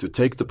philosophy to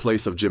take the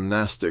place of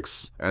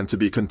gymnastics, and to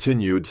be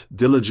continued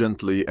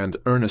diligently and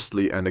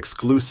earnestly and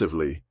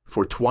exclusively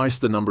for twice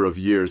the number of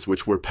years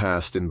which were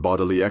passed in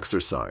bodily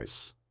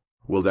exercise.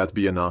 Will that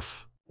be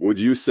enough? Would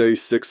you say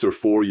 6 or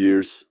 4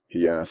 years?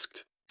 He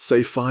asked.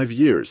 Say 5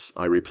 years,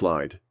 I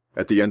replied.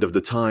 At the end of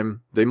the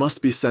time, they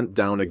must be sent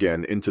down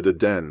again into the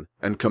den,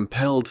 and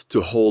compelled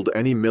to hold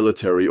any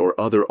military or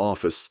other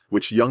office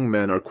which young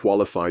men are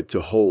qualified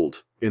to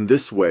hold. In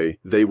this way,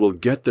 they will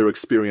get their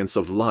experience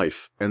of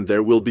life, and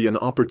there will be an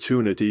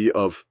opportunity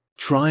of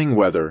trying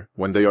whether,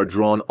 when they are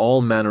drawn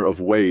all manner of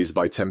ways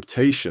by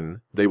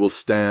temptation, they will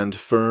stand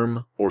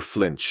firm or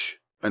flinch.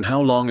 And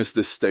how long is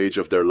this stage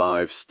of their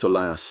lives to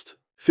last?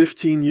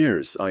 15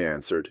 years, I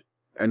answered.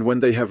 And when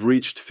they have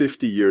reached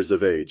 50 years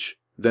of age,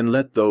 then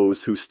let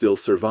those who still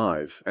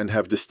survive and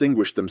have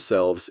distinguished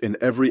themselves in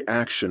every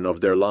action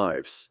of their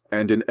lives,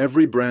 and in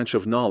every branch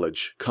of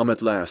knowledge, come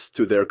at last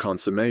to their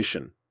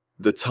consummation.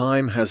 The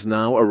time has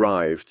now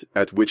arrived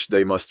at which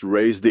they must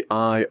raise the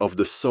eye of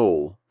the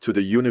soul to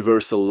the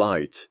universal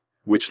light,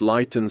 which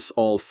lightens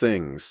all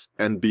things,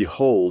 and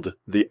behold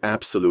the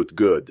absolute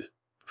good.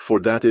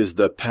 For that is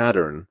the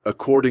pattern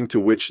according to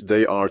which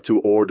they are to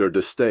order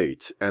the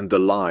state and the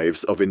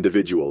lives of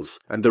individuals,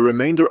 and the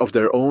remainder of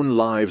their own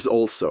lives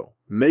also,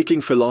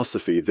 making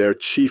philosophy their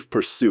chief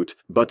pursuit,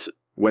 but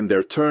when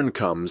their turn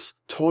comes,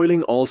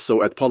 toiling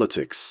also at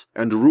politics,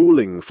 and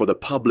ruling for the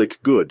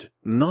public good,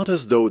 not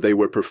as though they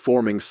were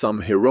performing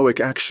some heroic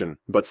action,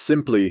 but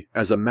simply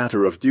as a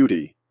matter of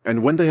duty.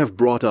 And when they have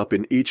brought up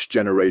in each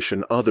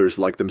generation others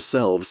like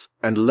themselves,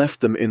 and left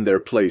them in their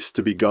place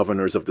to be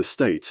governors of the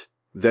state,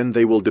 then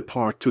they will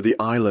depart to the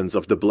islands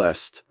of the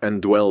blessed,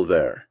 and dwell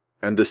there.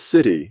 And the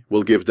city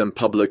will give them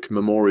public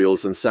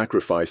memorials and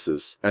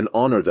sacrifices, and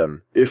honor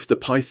them, if the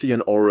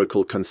Pythian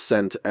oracle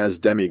consent as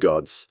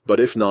demigods, but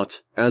if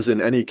not, as in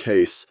any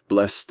case,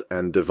 blessed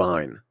and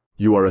divine.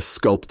 You are a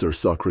sculptor,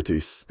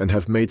 Socrates, and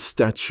have made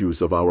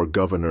statues of our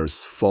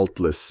governors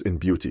faultless in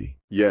beauty.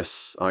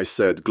 Yes, I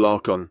said,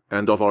 Glaucon,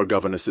 and of our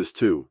governesses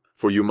too.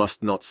 For you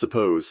must not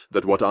suppose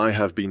that what I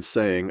have been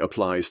saying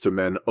applies to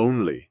men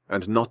only,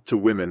 and not to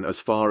women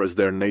as far as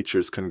their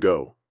natures can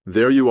go.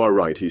 There you are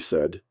right, he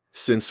said,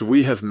 since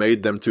we have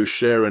made them to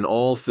share in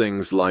all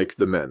things like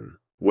the men.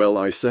 Well,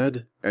 I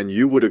said, and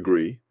you would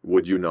agree,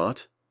 would you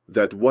not,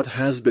 that what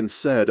has been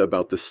said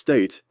about the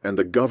state and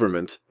the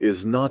government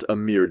is not a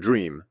mere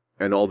dream,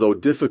 and although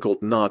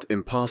difficult not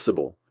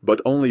impossible,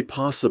 but only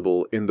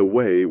possible in the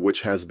way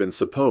which has been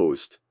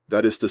supposed,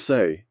 that is to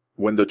say,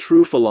 when the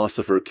true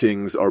philosopher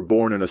kings are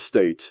born in a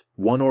state,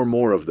 one or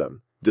more of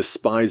them,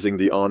 despising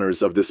the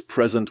honors of this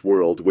present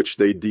world which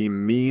they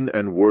deem mean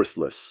and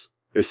worthless,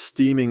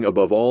 esteeming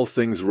above all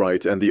things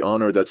right and the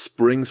honor that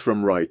springs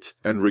from right,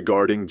 and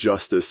regarding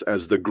justice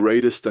as the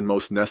greatest and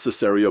most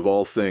necessary of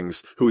all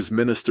things, whose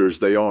ministers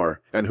they are,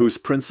 and whose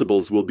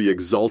principles will be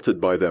exalted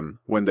by them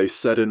when they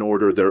set in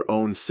order their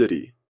own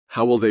city.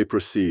 How will they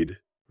proceed?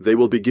 They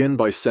will begin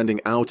by sending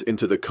out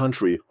into the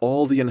country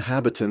all the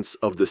inhabitants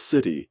of the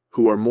city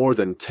who are more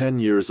than 10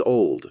 years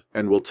old,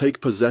 and will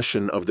take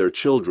possession of their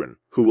children,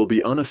 who will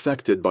be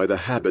unaffected by the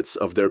habits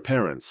of their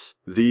parents.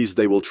 These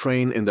they will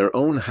train in their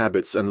own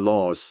habits and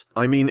laws,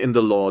 I mean in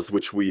the laws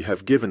which we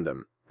have given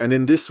them. And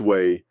in this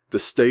way, the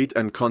state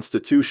and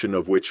constitution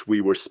of which we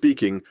were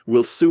speaking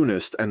will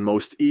soonest and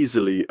most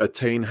easily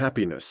attain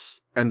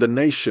happiness, and the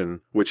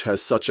nation which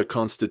has such a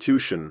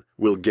constitution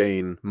will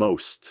gain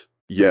most.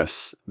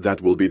 Yes, that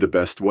will be the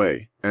best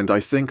way. And I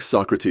think,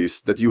 Socrates,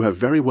 that you have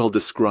very well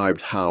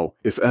described how,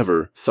 if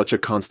ever, such a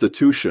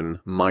constitution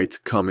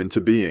might come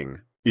into being.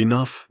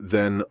 Enough,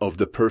 then, of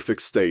the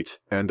perfect state,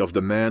 and of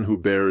the man who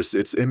bears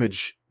its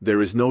image.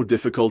 There is no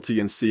difficulty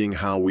in seeing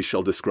how we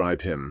shall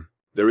describe him.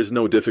 There is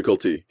no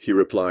difficulty, he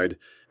replied,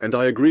 and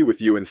I agree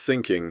with you in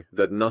thinking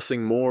that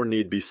nothing more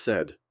need be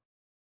said.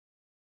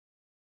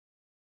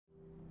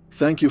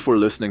 Thank you for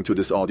listening to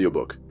this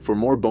audiobook. For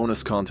more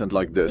bonus content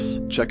like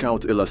this, check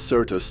out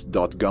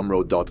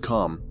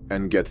illacertus.gumroad.com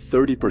and get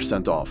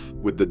 30% off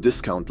with the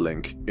discount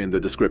link in the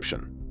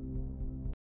description.